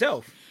just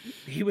himself.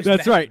 He was.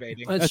 That's right.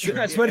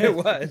 That's what it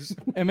was.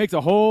 It makes a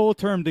whole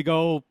term to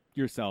go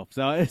yourself.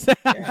 So it's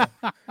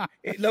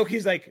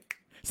Loki's like.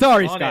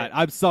 Sorry, Scott.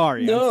 I'm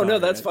sorry. No,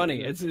 that's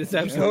funny. It's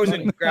absolutely goes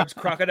funny. and grabs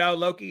Crocodile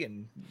Loki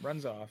and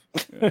runs off.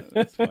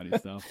 That's funny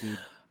stuff, dude.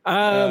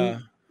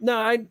 No,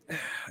 I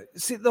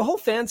see the whole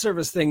fan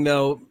service thing,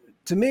 though.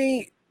 To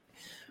me,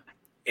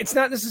 it's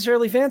not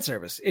necessarily fan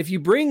service. If you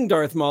bring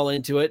Darth Maul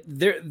into it,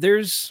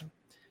 there's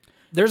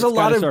a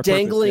lot of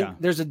dangling. Purpose,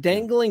 There's a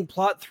dangling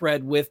plot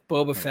thread with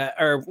Boba Fett,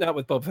 or not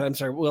with Boba Fett. I'm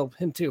sorry, well,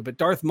 him too, but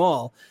Darth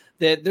Maul.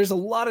 That there's a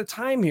lot of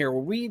time here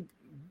where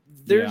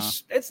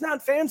it's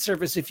not fan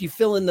service if you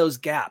fill in those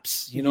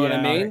gaps. You know what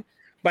I mean?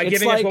 By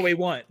giving us what we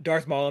want,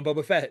 Darth Maul and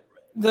Boba Fett.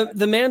 The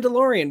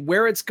Mandalorian,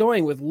 where it's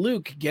going with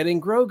Luke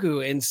getting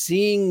Grogu and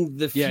seeing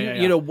the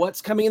future,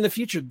 what's coming in the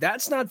future.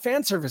 That's not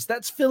fan service.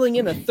 That's filling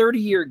in a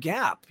 30-year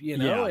gap.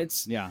 And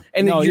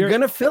you're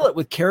going to fill it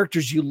with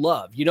characters you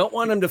love. You don't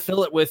want them to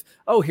fill it with,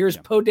 here's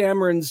Poe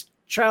Dameron's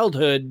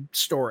childhood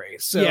story.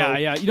 So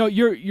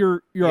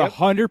you're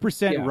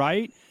 100%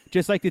 right.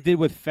 Just like they did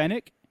with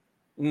Fennec.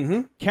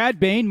 Mm-hmm. Cad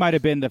Bane might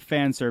have been the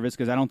fan service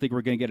because I don't think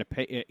we're going to get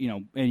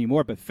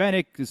anymore. But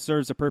Fennec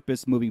serves a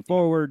purpose moving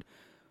forward,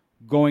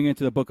 going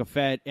into the Book of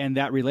Fett and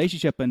that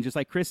relationship. And just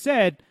like Chris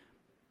said,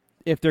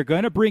 if they're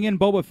going to bring in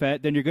Boba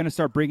Fett, then you're going to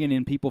start bringing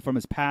in people from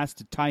his past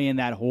to tie in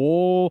that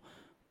whole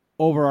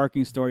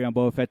overarching story on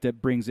Boba Fett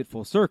that brings it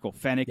full circle.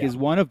 Fennec is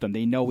one of them.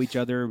 They know each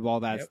other,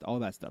 all that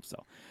stuff.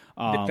 So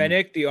the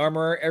Fennec, the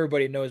armor,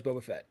 everybody knows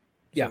Boba Fett.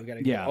 So we got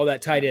to get all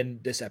that tied in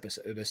this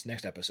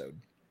next episode,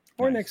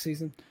 or next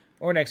season.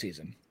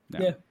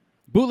 Yeah.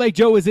 Bootleg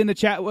Joe is in the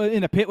chat,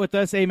 in the pit with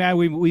us. Hey man,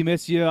 we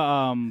miss you.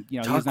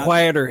 Talk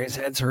quieter. His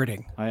head's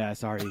hurting. Oh yeah,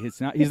 sorry.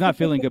 He's not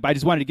feeling good. But I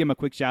just wanted to give him a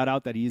quick shout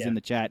out that he's in the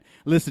chat,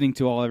 listening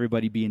to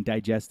everybody being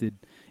digested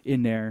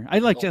in there. I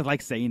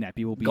like saying that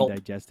people being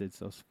digested.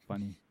 So it's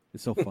funny.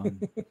 It's so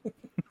fun.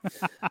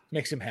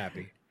 Makes him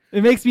happy.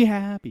 It makes me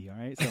happy. All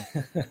right.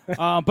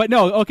 So, but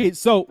no. Okay.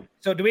 So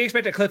do we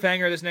expect a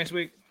cliffhanger this next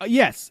week?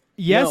 Yes.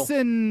 No.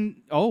 And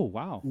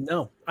wow.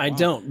 No, I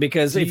don't,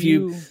 because if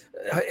you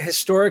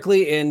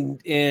historically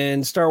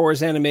in Star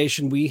Wars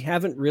animation, we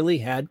haven't really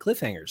had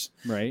cliffhangers.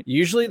 Right.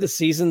 Usually the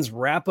seasons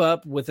wrap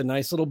up with a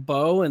nice little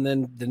bow, and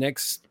then the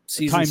next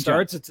season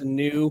starts. It's a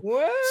new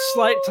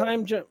slight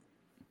time jump.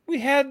 We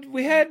had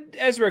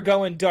Ezra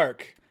going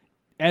dark.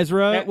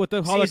 Ezra with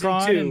the Season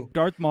holocron 2. and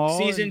Darth Maul.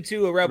 Season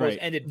 2 of Rebels Right.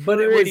 ended But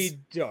it was- pretty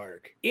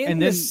dark. In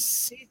And the then-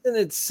 season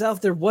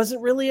itself, there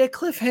wasn't really a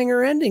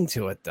cliffhanger ending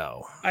to it,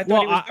 though. I thought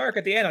Well, he was dark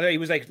at the end. I thought he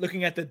was like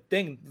looking at the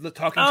thing,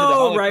 talking to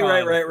Oh, the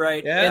holocron.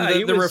 right. Yeah, and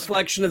he the was-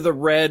 reflection of the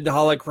red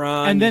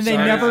holocron. And then they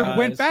Sorry, never guys.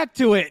 went back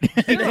to it.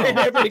 They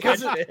never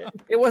Because touched it.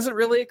 It wasn't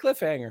really a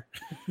cliffhanger.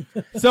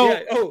 So Yeah,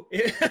 oh,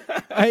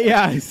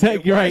 yeah,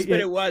 it you're was, right. but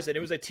it wasn't. It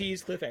was a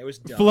tease cliffhanger. It was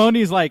dumb.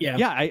 Filoni's like,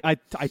 Yeah. I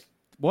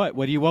what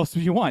do you else do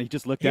you want? He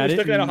just looked He at was it.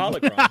 looking at a and-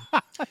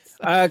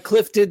 holocron.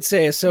 Cliff did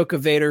say Ahsoka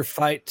Vader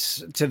fight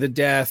to the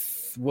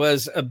death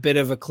was a bit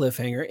of a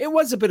cliffhanger. It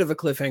was a bit of a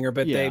cliffhanger,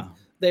 but Yeah.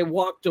 they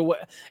walked away.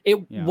 It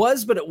Yeah.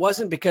 was, but it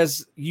wasn't,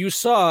 because you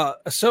saw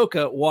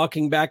Ahsoka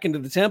walking back into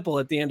the temple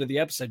at the end of the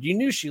episode. You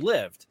knew she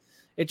lived.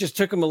 It just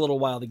took him a little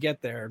while to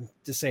get there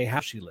to say how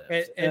she lived.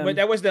 But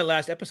that was the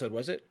last episode,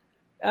 was it?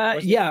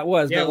 was it? Yeah, it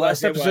was. Yeah, the it last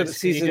was, it episode of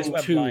was. He just season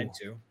went 2. blind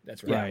too.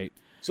 That's right. Right.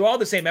 So all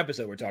the same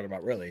episode we're talking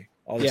about, really.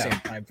 All the Yeah. same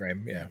time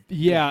frame. Yeah.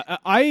 Yeah,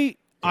 I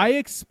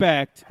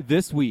expect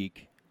this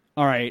week.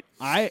 All right,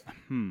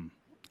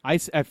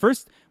 at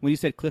first when you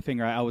said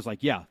cliffhanger, I was like,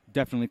 yeah,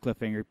 definitely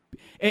cliffhanger.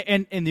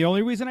 And the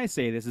only reason I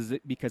say this is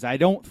because I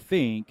don't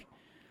think,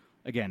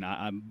 again,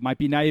 I might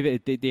be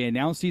naive. They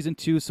announced season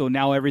 2, so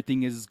now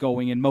everything is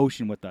going in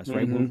motion with us,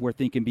 right? We're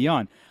thinking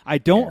beyond. I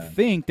don't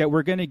think that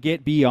we're going to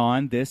get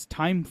beyond this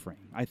time frame.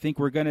 I think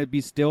we're going to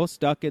be still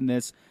stuck in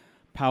this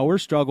power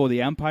struggle,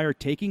 the Empire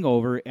taking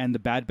over, and the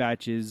Bad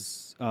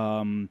Batch's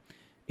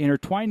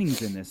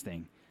intertwinings in this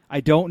thing. I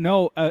don't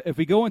know if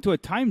we go into a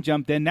time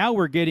jump. Then now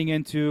we're getting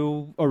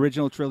into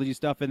original trilogy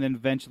stuff, and then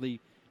eventually,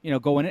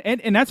 going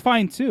and that's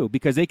fine too,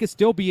 because they could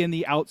still be in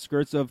the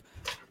outskirts of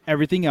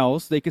everything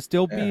else. They could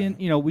still be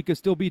in, we could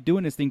still be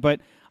doing this thing.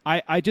 But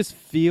I just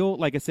feel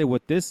like I said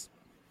with this,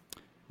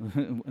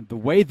 the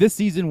way this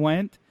season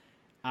went,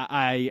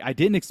 I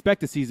didn't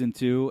expect a season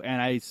 2,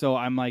 and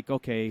I'm like,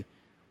 okay.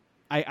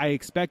 I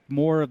expect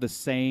more of the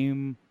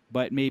same,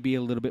 but maybe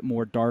a little bit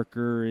more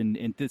darker.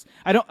 And this,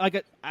 I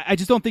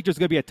just don't think there's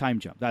going to be a time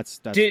jump. That's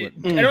I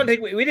don't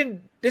think we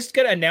didn't. This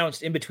got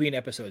announced in between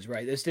episodes,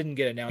 right? This didn't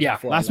get announced. Yeah,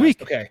 before last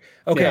week. Okay.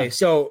 Yeah.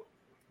 So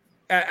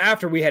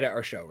after we had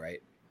our show,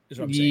 right? Is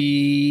what I'm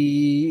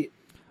saying.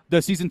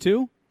 the season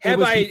 2. It Have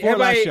was I? before Have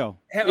last I? show.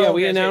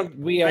 We announced.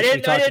 We I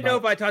actually didn't know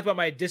talked if I talked about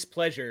my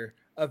displeasure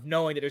of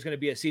knowing that there's going to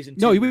be a season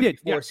 2. No, we did,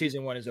 before yeah.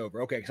 season 1 is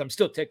over. Okay, because I'm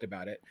still ticked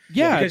about it.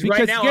 Yeah, because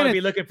right now I'm again, gonna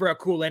be looking for a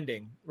cool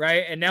ending,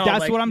 right? And now That's I'm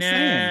like, what I'm nah,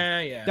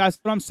 saying. Yeah, That's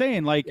what I'm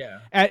saying. Like Yeah.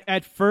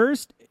 at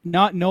first,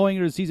 not knowing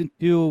it was season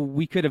 2,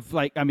 we could have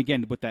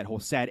again with that whole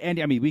sad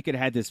ending. We could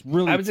have had this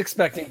really. I was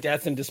expecting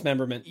death and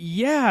dismemberment.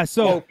 Yeah.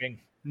 So hoping.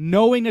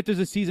 knowing that there's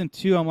a season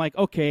 2, I'm like,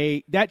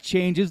 okay, that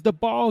changes the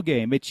ball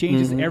game. It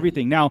changes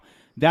everything. Now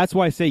that's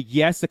why I say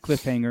yes, a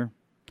cliffhanger.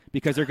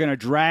 Because they're going to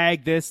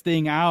drag this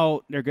thing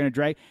out. They're going to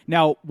drag.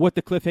 Now, what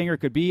the cliffhanger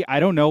could be, I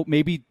don't know.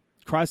 Maybe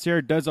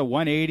Crosshair does a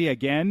 180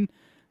 again.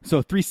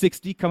 So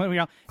 360 coming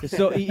out.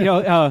 So,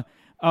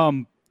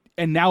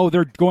 and now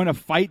they're going to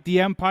fight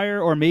the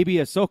Empire, or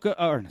maybe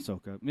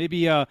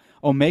maybe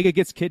Omega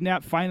gets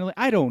kidnapped finally.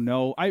 I don't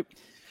know.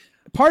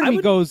 Part of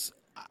me goes,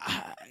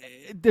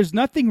 there's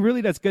nothing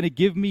really that's going to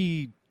give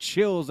me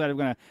chills that I'm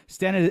going to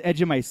stand at the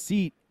edge of my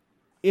seat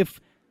if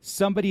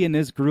somebody in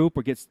this group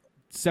or gets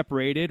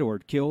separated or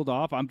killed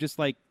off. I'm just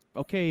like,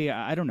 okay,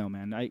 I don't know,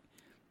 man.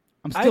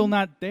 I'm still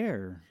not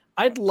there.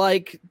 I'd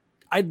like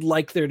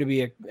there to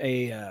be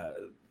a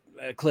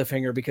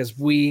cliffhanger, because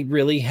we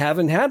really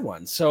haven't had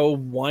one. So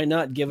why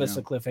not give us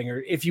a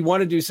cliffhanger? If you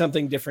want to do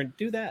something different,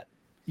 do that.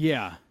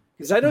 Yeah.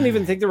 Because I don't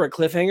even think there were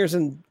cliffhangers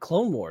in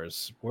Clone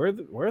Wars. Were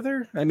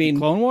there? I mean,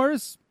 Clone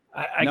Wars?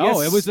 I No,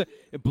 guess,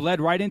 it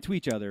bled right into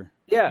each other.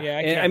 yeah. Yeah, I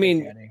And, can't I think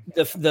mean,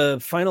 of any. the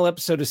final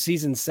episode of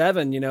season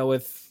 7,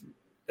 with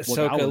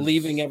Ahsoka that was-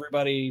 leaving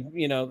everybody,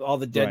 all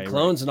the dead Right,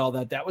 clones and all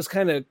that. That was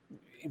kind of,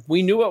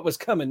 we knew what was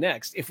coming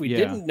next. If we Yeah.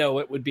 didn't know,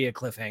 it would be a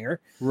cliffhanger.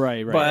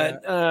 Right.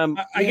 But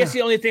I guess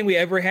the only thing we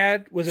ever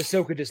had was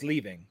Ahsoka just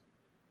leaving,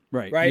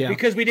 right. right? Yeah.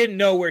 Because we didn't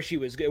know where she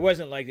was. It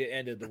wasn't like the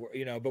end of the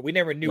world, but we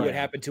never knew what Right.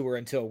 happened to her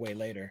until way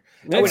later.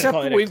 I Except wouldn't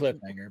call it a we-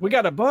 cliffhanger. we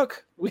got a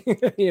book. There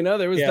was Yeah,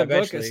 the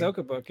book, eventually.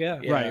 Ahsoka book. Yeah.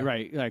 Yeah.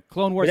 Right. Like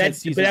Clone but Wars had that,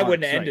 season but that arcs,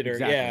 wouldn't have right, ended her.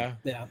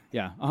 exactly. Yeah.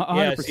 Yeah,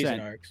 Yeah, 100%. season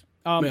arcs.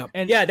 Yeah.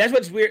 And yeah, that's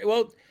what's weird.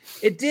 Well,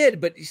 it did,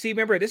 but you see,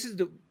 remember, this is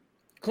the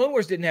Clone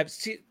Wars didn't have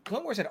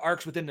Clone Wars had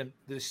arcs within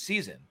the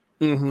season.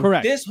 Mhm.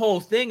 Correct. This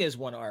whole thing is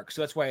one arc,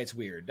 so that's why it's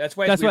weird. That's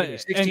why That's it's what.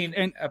 weird. 16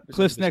 And episodes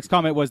Cliff's of next this-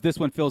 comment was, "This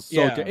one feels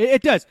so. Yeah.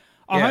 It does.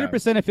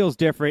 100%. It feels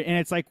different, and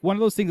it's like one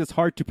of those things that's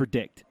hard to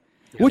predict,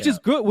 which is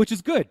good. Which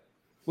is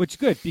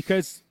good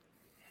because,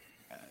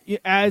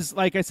 as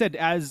like I said,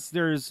 as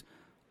there's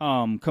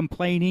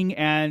complaining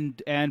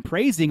and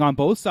praising on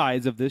both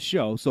sides of this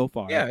show so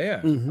far.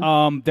 Yeah.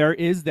 There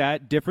is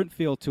that different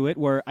feel to it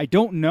where I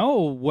don't know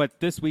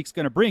what this week's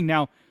going to bring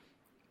now,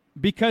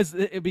 because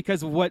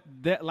of what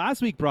that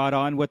last week brought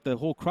on, what the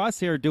whole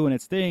Crosshair doing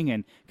its thing,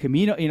 and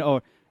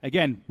Kamino.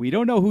 Again, we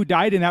don't know who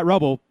died in that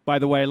rubble. By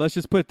the way, let's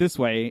just put it this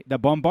way: the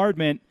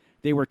bombardment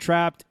They were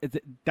trapped.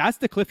 That's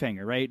the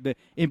cliffhanger, right? The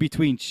in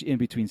between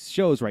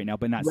shows right now,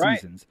 but not Right.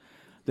 seasons.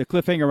 The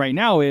cliffhanger right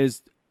now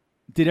is,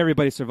 did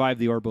everybody survive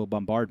the orbital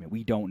bombardment?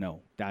 We don't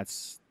know.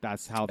 That's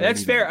how. they're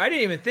That's leaving fair. it. I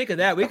didn't even think of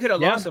that. We could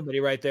have Yeah. lost somebody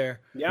right there,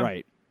 Yeah.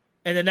 Right.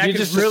 and then that You could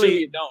just assume really,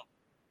 you don't.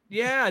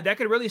 yeah, that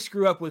could really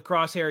screw up with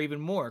Crosshair even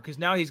more because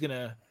now he's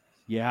gonna,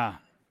 Yeah.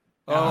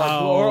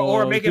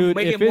 or make him dude,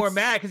 make if him more it's-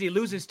 mad because he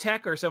loses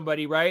tech or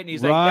somebody, right? And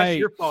he's like, Right. "That's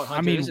your fault, I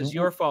Hunter. mean, this is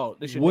your fault.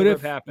 This should What never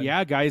if? have happened."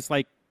 Yeah, guys.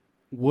 Like,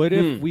 what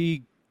if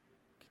we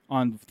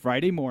on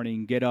Friday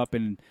morning get up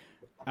and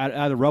out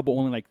of the rubble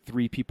only like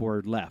 3 people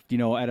are left?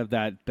 Out of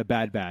the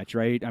Bad Batch,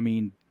 right? I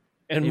mean,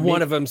 And It one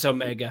may- of them's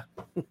Omega.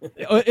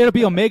 it'll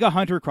be Omega,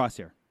 Hunter,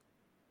 Crosshair.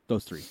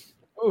 Those 3.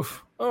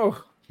 Oof.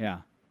 Oh, Yeah.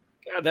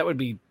 God, that would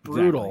be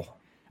brutal. Exactly.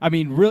 I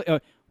mean,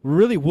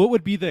 really, what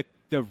would be the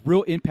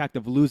real impact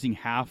of losing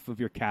half of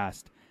your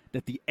cast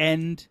at the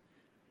end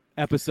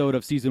episode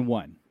of season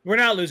 1? We're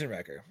not losing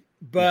Wrecker,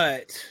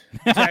 but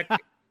Tech, 'cause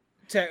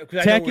I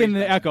know Tech where and he's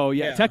the going. Echo,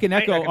 yeah. Tech and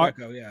Echo are.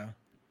 yeah.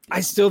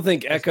 I still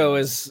think Echo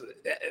is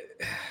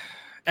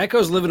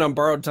Echo's living on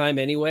borrowed time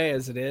anyway,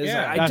 as it is.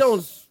 Yeah. I That's-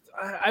 don't.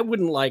 I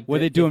wouldn't like.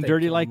 Would it they do if him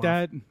dirty kill like off.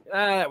 that?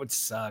 That would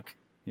suck.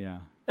 Yeah.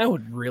 That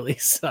would really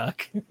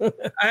suck.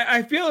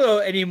 I feel though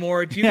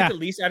anymore. Do you Yeah. get the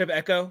least out of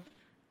Echo?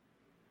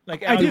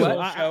 Like I out of do. the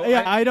whole show?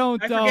 I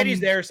don't. I forget he's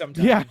there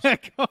sometimes. Yeah.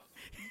 Echo.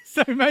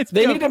 So it reminds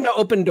me They of- need him to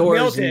open doors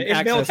Milton. and It's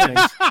access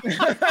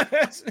Milton.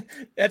 things.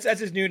 that's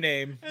his new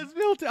name. It's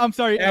Milton. I'm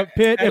sorry, Yeah,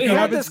 Pitt. we We you had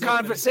haven't- this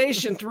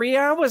conversation 3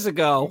 hours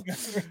ago.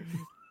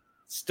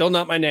 Still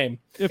not my name.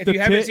 If the you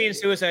haven't Pitt- seen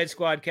Suicide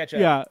Squad, catch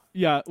up.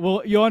 Yeah.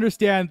 Well, you'll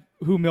understand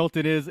who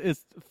Milton is.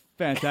 It's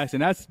fantastic.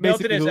 And that's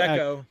Milton basically is who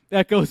Echo.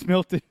 Echo's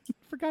Milton.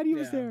 Forgot he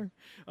was Yeah. there.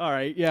 All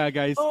right. Yeah,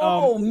 guys.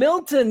 Oh,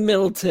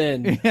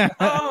 Milton. Yeah.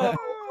 Oh,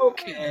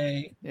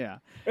 okay. Yeah.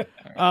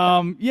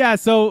 Yeah.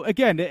 So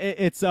again,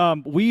 it's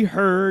we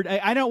heard.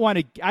 I don't want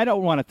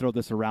to throw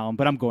this around,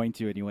 but I'm going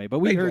to anyway. But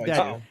we Big heard boy,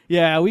 that. too.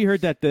 Yeah, we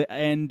heard that the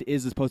end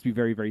is supposed to be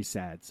very, very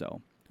sad.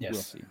 So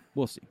Yes.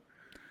 we'll see.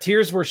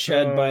 Tears were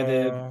shed by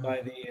the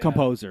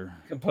Composer.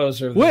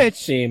 composer of the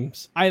Which-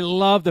 themes. I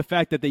love the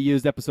fact that they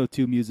used episode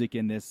 2 music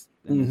in this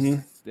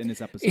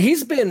episode.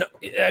 He's been.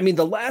 I mean,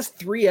 the last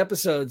 3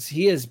 episodes,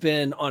 he has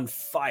been on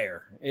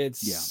fire.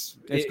 It's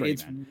it's great,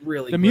 It's man.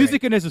 really The great.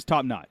 music in this is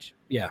top notch.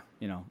 Yeah.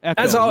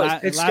 Echo, As always,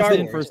 it's last Star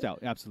in, Wars. first out.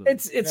 Absolutely.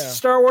 It's Yeah.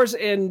 Star Wars,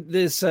 and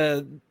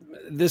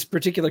this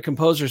particular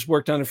composer's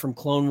worked on it from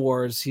Clone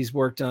Wars. He's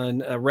worked on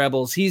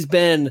Rebels. He's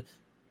been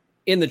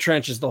in the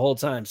trenches the whole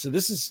time. So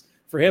this is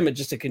for him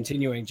just a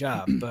continuing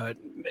job. But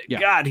Yeah.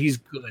 God, he's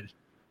good.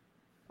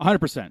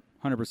 100%.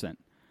 100%.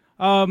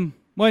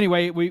 Well,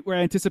 anyway, we're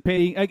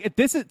anticipating.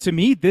 This is, to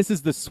me, this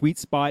is the sweet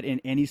spot in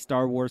any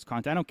Star Wars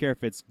content. I don't care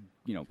if it's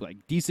like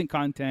decent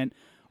content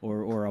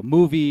or a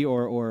movie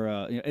or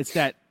it's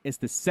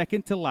the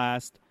second to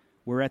last.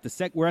 We're at the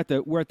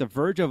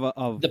verge of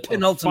The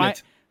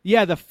penultimate.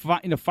 the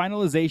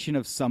finalization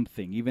of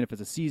something, even if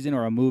it's a season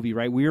or a movie,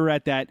 right? We're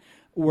at that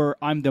where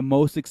I'm the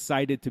most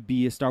excited to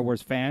be a Star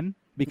Wars fan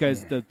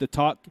because the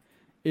talk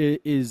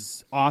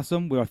is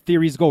awesome. Where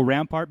theories go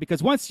rampart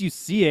because once you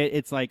see it,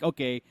 it's like,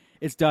 okay,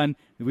 it's done.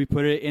 We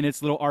put it in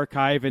its little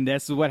archive, and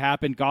this is what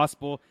happened.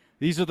 Gospel.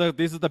 These are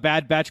the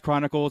Bad Batch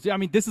Chronicles. I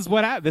mean, this is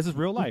this is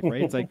real life,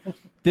 right? It's like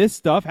this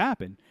stuff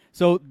happened.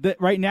 So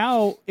right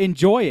now,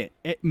 enjoy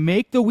it.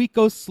 Make the week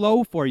go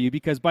slow for you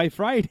because by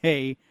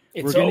Friday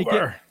It's we're gonna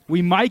over.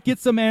 we might get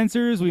some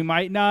answers. We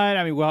might not.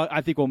 I mean, well, I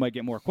think we might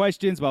get more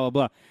questions. Blah blah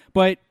blah.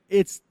 But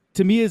it's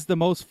to me is the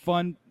most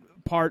fun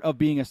part of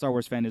being a Star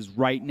Wars fan is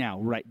right now.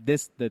 Right,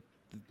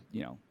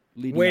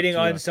 leading Waiting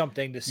up to on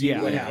something to see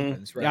Yeah. what Mhm.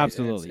 happens. Right?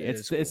 Absolutely,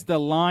 it's the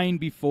line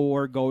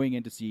before going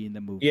into seeing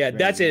the movie. Yeah, right?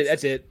 that's it.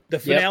 That's it. The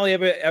finale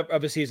of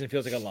a season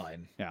feels like a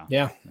line. Yeah.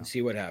 Yeah.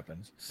 See what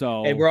happens.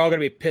 So And we're all gonna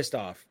be pissed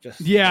off.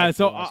 Just yeah. like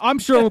So the last- I'm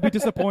sure we'll be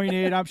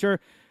disappointed. I'm sure.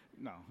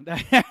 No,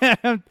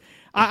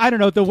 I don't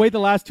know the way the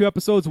last 2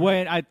 episodes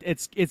went.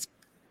 It's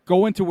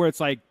going to where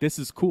it's like this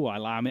is cool.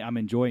 I'm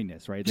enjoying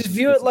this. Right. Just This is-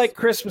 view this it like is-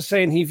 Chris was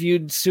saying. He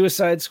viewed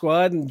Suicide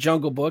Squad and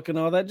Jungle Book and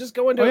all that. Just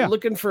go into Oh, yeah. it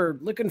looking for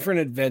an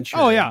adventure.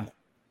 Oh yeah.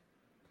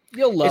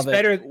 You'll love it's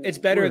better. it. It's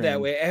better We're that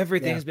in. way.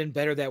 Everything's Yeah. been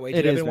better that way. It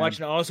Dude, I've is, been man.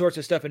 watching all sorts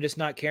of stuff and just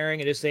not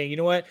caring and just saying, you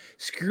know what?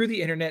 Screw the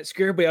internet.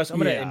 Screw everybody else. I'm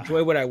gonna Yeah.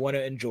 enjoy what I want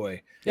to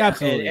enjoy. Yeah,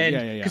 absolutely. And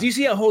yeah. because you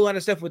see a whole lot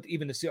of stuff with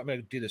even I'm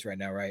gonna do this right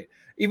now, right?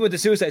 Even with the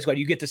Suicide Squad,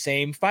 you get the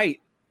same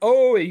fight.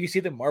 Oh, you see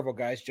the Marvel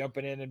guys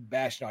jumping in and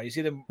bashing on. You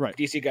see the Right.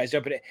 DC guys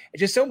jumping in. It's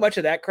just so much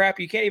of that crap.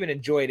 You can't even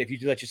enjoy it if you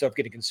let yourself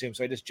get it consumed.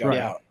 So I just jump Right.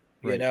 out.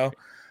 You Right. know,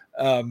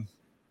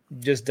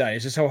 just done.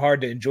 It's just so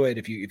hard to enjoy it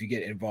if you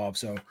get involved.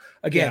 So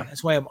again,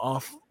 that's why I'm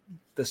off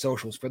the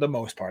socials for the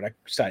most part.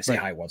 I say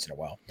hi once in a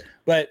while,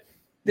 but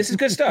this is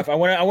good stuff. I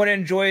want to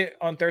enjoy it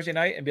on Thursday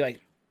night and be like,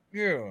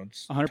 yeah,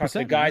 100%, talk to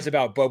the guys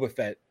about Boba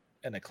Fett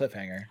and the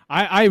cliffhanger.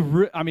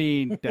 I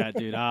mean, that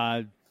dude.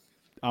 I'll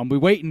be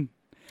waiting.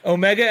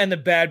 Omega and the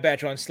Bad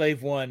Batch on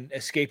Slave One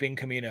escaping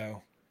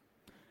Camino,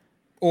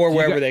 or You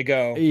wherever got- they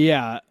go.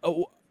 Yeah.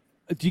 Oh,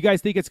 Do you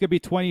guys think it's gonna be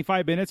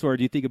 25 minutes, or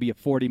do you think it'll be a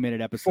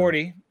 40-minute episode?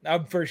 40.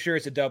 I'm for sure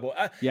it's a double.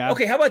 Yeah.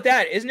 Okay, how about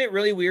that? Isn't it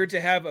really weird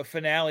to have a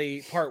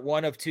finale part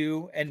 1 of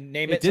 2 and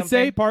name it It did something?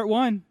 say part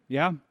 1.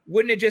 Yeah.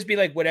 Wouldn't it just be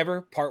like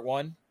whatever part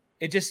 1?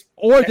 It just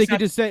Or that's they could not-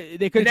 just say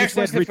they could the just next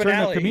said one's the Return to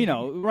finale.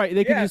 Camino. Right.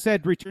 They could Yeah. just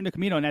said Return to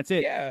Camino and that's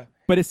it. Yeah.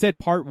 But it said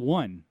part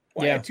 1.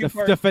 Why Yeah. a two The,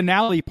 part? the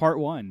finale part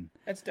 1.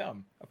 That's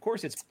dumb. Of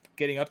course it's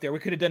getting up there. We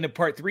could have done the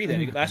part 3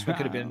 then. Last one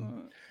could have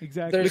been.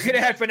 Exactly. We could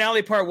have had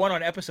finale part 1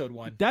 on episode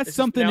 1. That's This is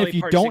something finale if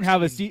you part don't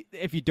have 16.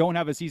 if you don't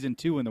have a season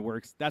 2 in the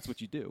works, that's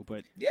what you do.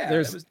 But Yeah, that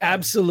There's was dumb.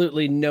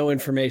 absolutely no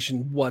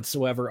information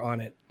whatsoever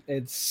on it.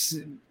 It's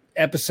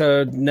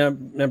episode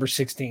number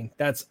 16.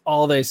 That's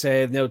all they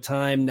say. No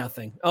time,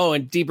 nothing. Oh,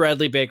 and D.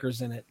 Bradley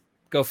Baker's in it.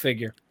 Go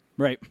figure.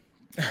 right.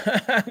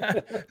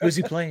 Who's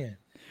he playing?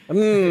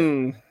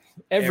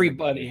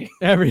 Everybody.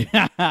 Every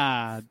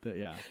yeah.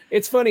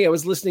 It's funny. I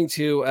was listening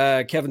to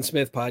Kevin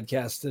Smith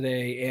podcast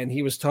today, and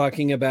he was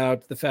talking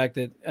about the fact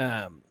that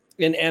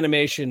in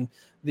animation,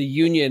 the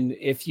union,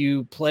 if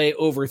you play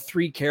over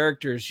 3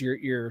 characters,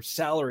 your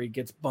salary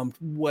gets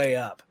bumped way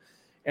up.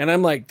 And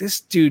I'm like,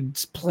 this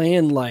dude's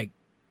playing like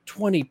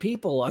 20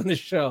 people on the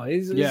show.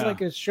 He's Yeah.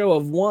 like a show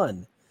of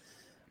 1.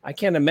 I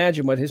can't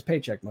imagine what his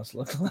paycheck must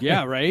look like.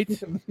 Yeah, right?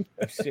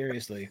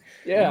 Seriously.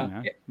 Yeah.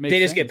 man. They Makes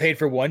just get sense. paid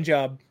for one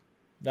job,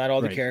 not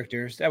all the Right.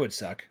 characters. That would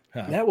suck.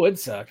 Huh? That would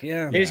suck.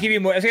 Yeah. They just give you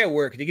more. It's like at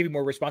work. They give you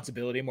more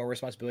responsibility. More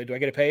responsibility. Do I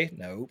get a pay?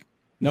 Nope.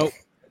 Nope.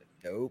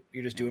 Nope.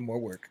 You're just doing more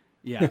work.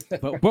 Yeah.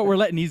 But we're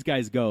letting these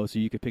guys go so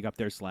you could pick up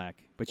their slack.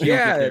 But you don't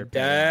get Yeah, their pay.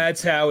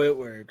 that's how it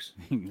works.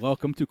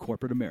 Welcome to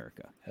corporate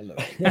America. Hello.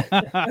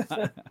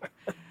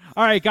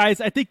 All right, guys,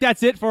 I think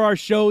that's it for our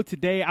show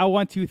today. I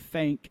want to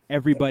thank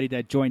everybody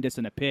that joined us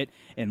in the pit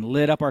and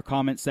lit up our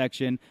comment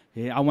section.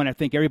 I want to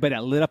thank everybody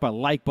that lit up our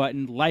like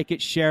button. Like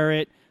it, share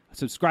it,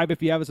 subscribe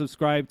if you haven't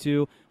subscribed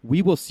to.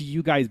 We will see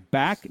you guys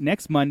back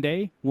next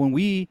Monday when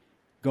we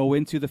go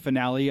into the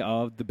finale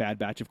of The Bad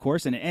Batch, of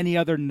course, and any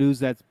other news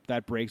that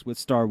breaks with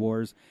Star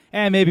Wars.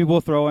 And maybe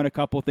we'll throw in a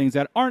couple things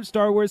that aren't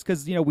Star Wars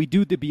because, we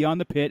do the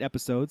Beyond the Pit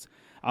episodes.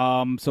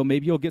 So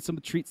maybe you'll get some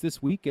treats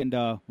this week, and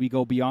we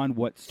go beyond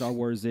what Star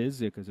Wars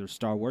is because there's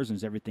Star Wars and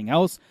there's everything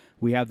else.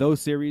 We have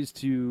those series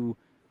to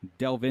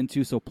delve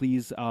into, so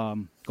please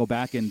go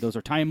back, and those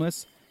are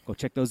timeless. Go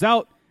check those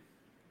out.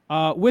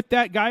 With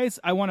that,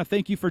 guys, I want to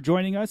thank you for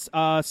joining us.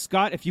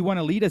 Scott, if you want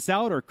to lead us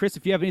out, or Chris,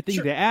 if you have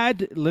anything to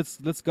add, let's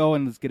go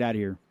and let's get out of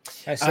here.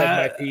 I said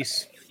my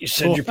piece. You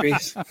said your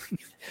piece.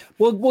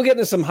 We'll get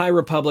into some High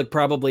Republic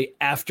probably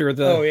after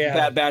the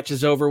Bad Batch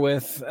is over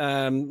with.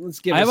 Let's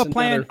give. I have us a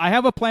plan. another- I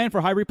have a plan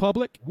for High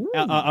Republic.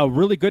 A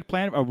really good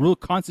plan, a real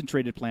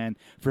concentrated plan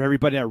for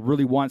everybody that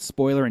really wants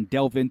spoiler and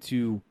delve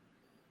into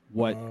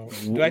what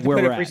Do I have to where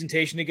put we're a at.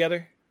 presentation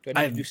together? Do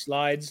I need to do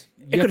slides?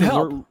 It You have could to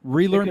help.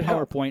 relearn It could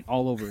help. PowerPoint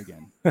all over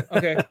again.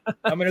 Okay.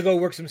 I'm going to go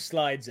work some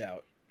slides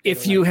out.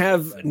 If you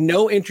have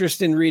no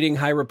interest in reading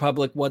High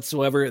Republic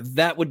whatsoever,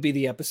 that would be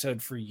the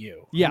episode for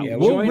you. Yeah, Yeah,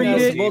 we'll Join read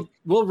us. it.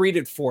 We'll read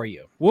it for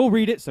you. We'll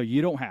read it so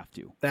you don't have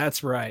to.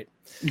 That's right.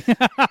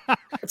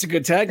 That's a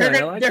good tagline.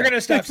 I like They're that. going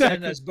to stop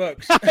sending us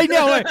books. I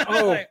know.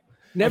 Oh,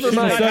 never should've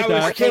mind. said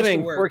that. We're kidding. Supposed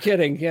to work. We're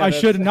kidding. Yeah, I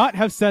that's- should not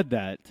have said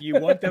that. You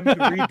want them to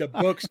read the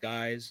books,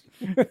 guys.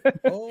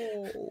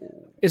 Oh.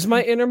 Is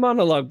my inner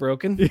monologue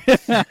broken?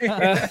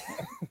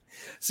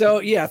 So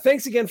yeah,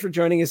 thanks again for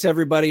joining us,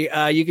 everybody.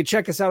 You can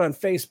check us out on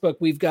Facebook.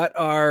 We've got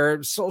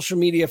our social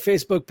media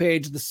Facebook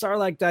page, the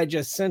Sarlacc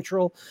Digest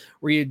Central,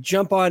 where you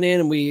jump on in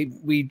and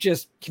we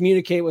just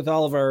communicate with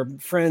all of our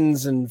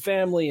friends and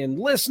family and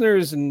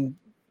listeners and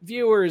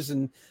viewers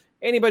and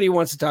anybody who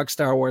wants to talk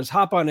Star Wars.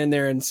 Hop on in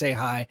there and say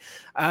hi.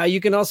 You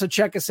can also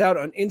check us out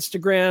on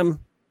Instagram,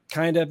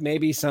 kind of,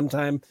 maybe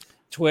sometime.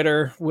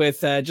 Twitter with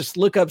just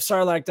look up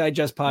Sarlacc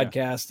Digest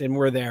Podcast and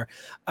we're there.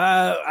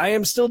 I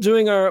am still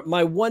doing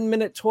my 1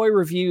 minute toy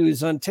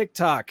reviews on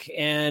TikTok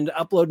and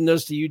uploading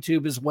those to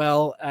YouTube as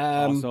well.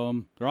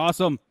 Awesome. They're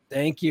awesome.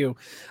 Thank you.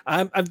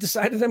 I've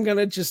decided I'm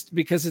gonna just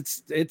because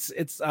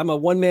it's I'm a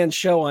one man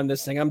show on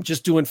this thing. I'm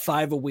just doing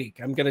 5 a week.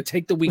 I'm gonna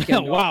take the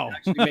weekend. Wow. off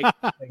and actually make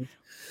the thing.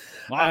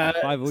 Wow,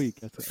 5 a week.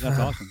 That's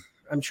awesome.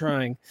 I'm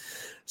trying.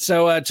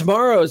 So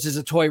tomorrow's is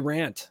a toy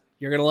rant.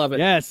 You're going to love it.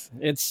 Yes.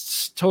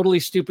 It's totally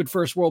stupid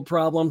first world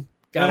problem.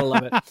 Gotta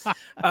love it.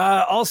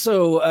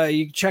 Also,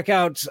 you can check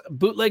out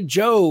Bootleg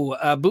Joe,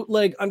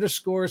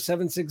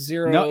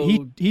 bootleg_760.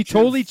 No, he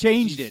totally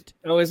changed it.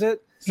 Oh, is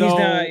it? So, He's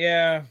not,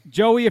 yeah.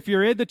 Joey, if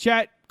you're in the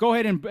chat, go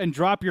ahead and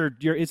drop your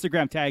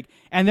Instagram tag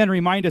and then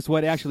remind us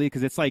what actually,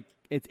 because it's like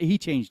he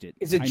changed it.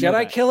 Is it I know Jedi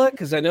that. Killer?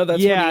 Because I know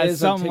that's yeah, what he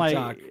is on something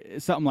TikTok.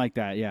 something like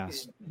that. Yeah.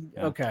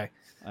 Okay.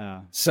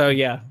 So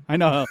yeah. I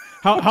know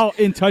how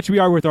in touch we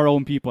are with our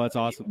own people. That's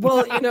awesome.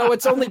 Well,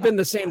 it's only been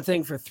the same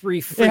thing for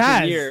 3 freaking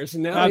has. years,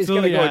 and now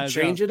Absolutely he's going to go has,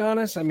 and change it on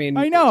us. I mean,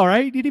 I know,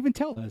 right? You didn't even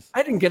tell us.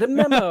 I didn't get a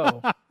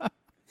memo.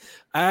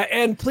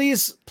 And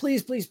please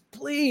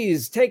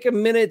take a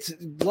minute,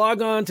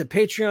 log on to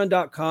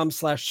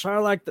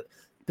patreon.com/Sarlacc.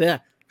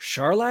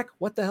 Sarlacc?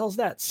 What the hell's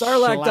that?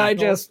 Sarlacc Shellac.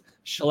 Digest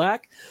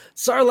Shellac,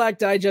 Sarlacc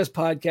Digest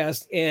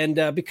Podcast,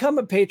 and become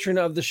a patron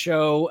of the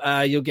show.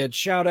 You'll get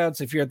shout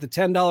outs. If you're at the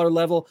 $10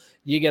 level,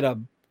 you get a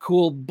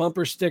cool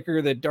bumper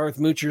sticker that Darth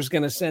Moocher's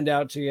going to send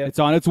out to you. It's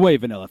on its way,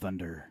 Vanilla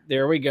Thunder.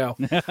 There we go.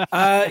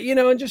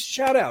 And just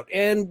shout out.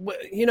 And,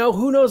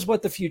 who knows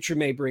what the future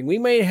may bring. We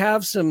may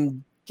have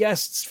some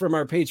guests from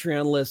our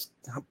Patreon list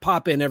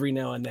pop in every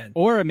now and then.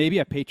 Or maybe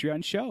a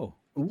Patreon show.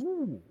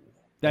 Ooh.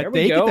 That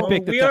they get to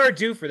pick we are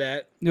due for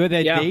that.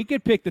 They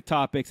could pick the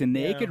topics and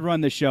they could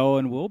run the show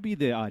and we'll be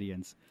the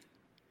audience.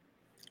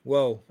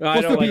 Whoa.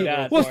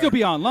 We'll still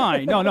be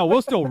online. No,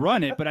 we'll still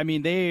run it, but I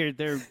mean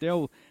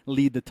they'll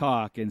lead the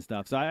talk and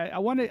stuff. So I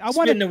want to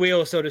spin the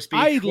wheel, so to speak.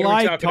 I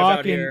like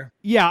talking. Here.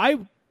 Yeah, I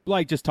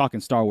like just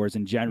talking Star Wars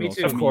in general. Me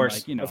too. So, of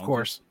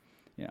course.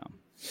 Yeah.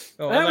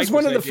 That was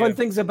one of the fun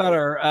things about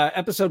our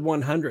episode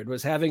 100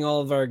 was having all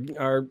of our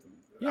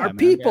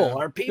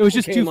people. It was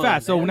just too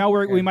fast. So now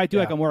we might do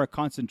like a more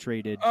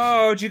concentrated.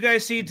 Oh, did you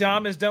guys see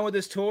Dom is done with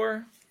his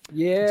tour?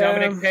 Yeah.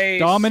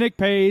 Dominic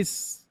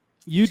Pace.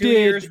 You 2 did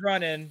years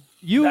running.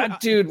 That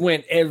dude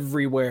went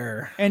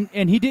everywhere. And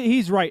he did.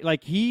 He's right.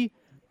 Like he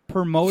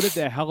promoted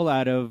the hell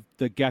out of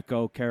the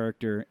Gecko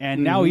character,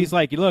 and now he's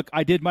like, look,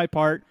 I did my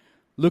part.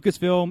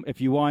 Lucasfilm,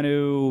 if you want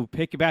to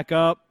pick it back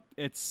up,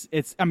 it's.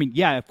 I mean,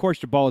 yeah, of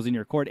course your ball is in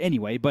your court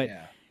anyway, but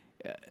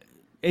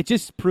it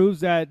just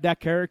proves that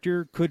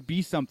character could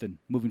be something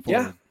moving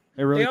forward. Yeah.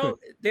 It really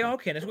they all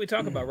can. That's what we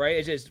talk about, right?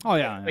 It's just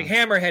like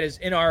Hammerhead is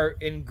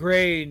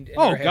ingrained in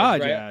our our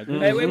God, heads,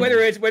 right?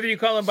 yeah. Whether you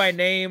call him by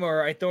name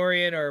or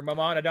Ithorian or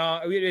Mamon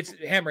Adon, it's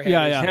Hammerhead.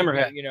 Yeah.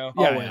 Hammerhead,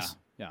 always.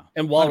 Yeah.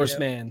 And Walrus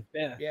Man.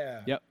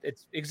 Yeah. Yep.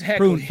 It's exactly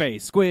prune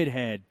face, squid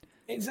head.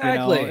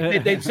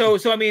 Exactly.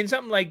 So I mean,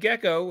 something like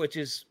Gecko, which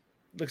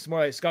looks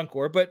more like Skunkor,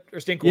 or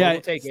Stinkor. Yeah,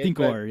 we'll take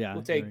Stinkor, it.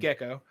 We'll take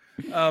Gecko.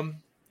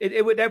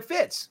 That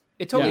fits.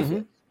 It totally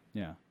fits.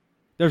 Yeah.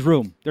 There's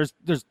room. There's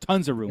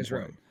tons of room. There's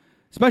room.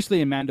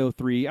 Especially in Mando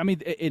 3. I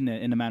mean, in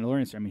the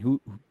Mandalorian. I mean, who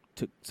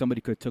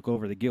somebody could have took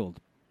over the guild?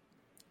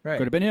 Right.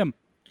 Could have been him.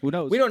 Who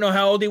knows? We don't know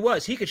how old he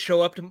was. He could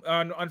show up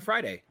on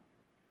Friday.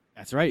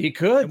 That's right. He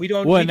could. And we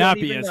don't. Wouldn't that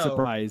don't be even a know.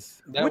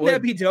 surprise? Wouldn't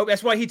that be dope?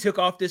 That's why he took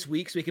off this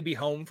week so he could be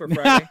home for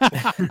Friday.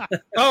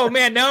 Oh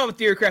man, now I'm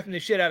theorycrafting the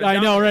shit out of. I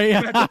know,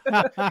 right?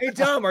 Hey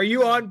Tom, are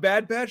you on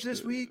Bad Batch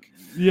this week?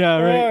 Yeah,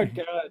 right.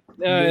 Oh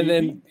God. And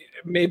then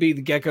maybe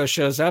the Gecko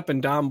shows up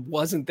and Dom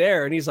wasn't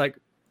there, and he's like,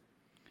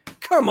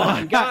 "Come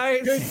on,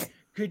 guys."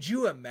 Could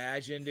you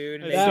imagine,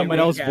 dude? And Someone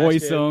else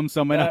voice him.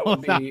 Someone that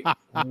else. would be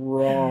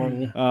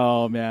wrong.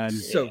 Oh man,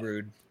 so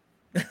rude.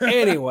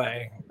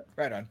 Anyway,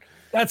 right on.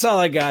 That's all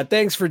I got.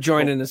 Thanks for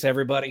joining us,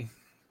 everybody.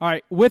 All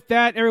right. With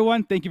that,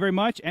 everyone, thank you very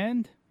much,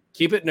 and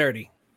keep it nerdy.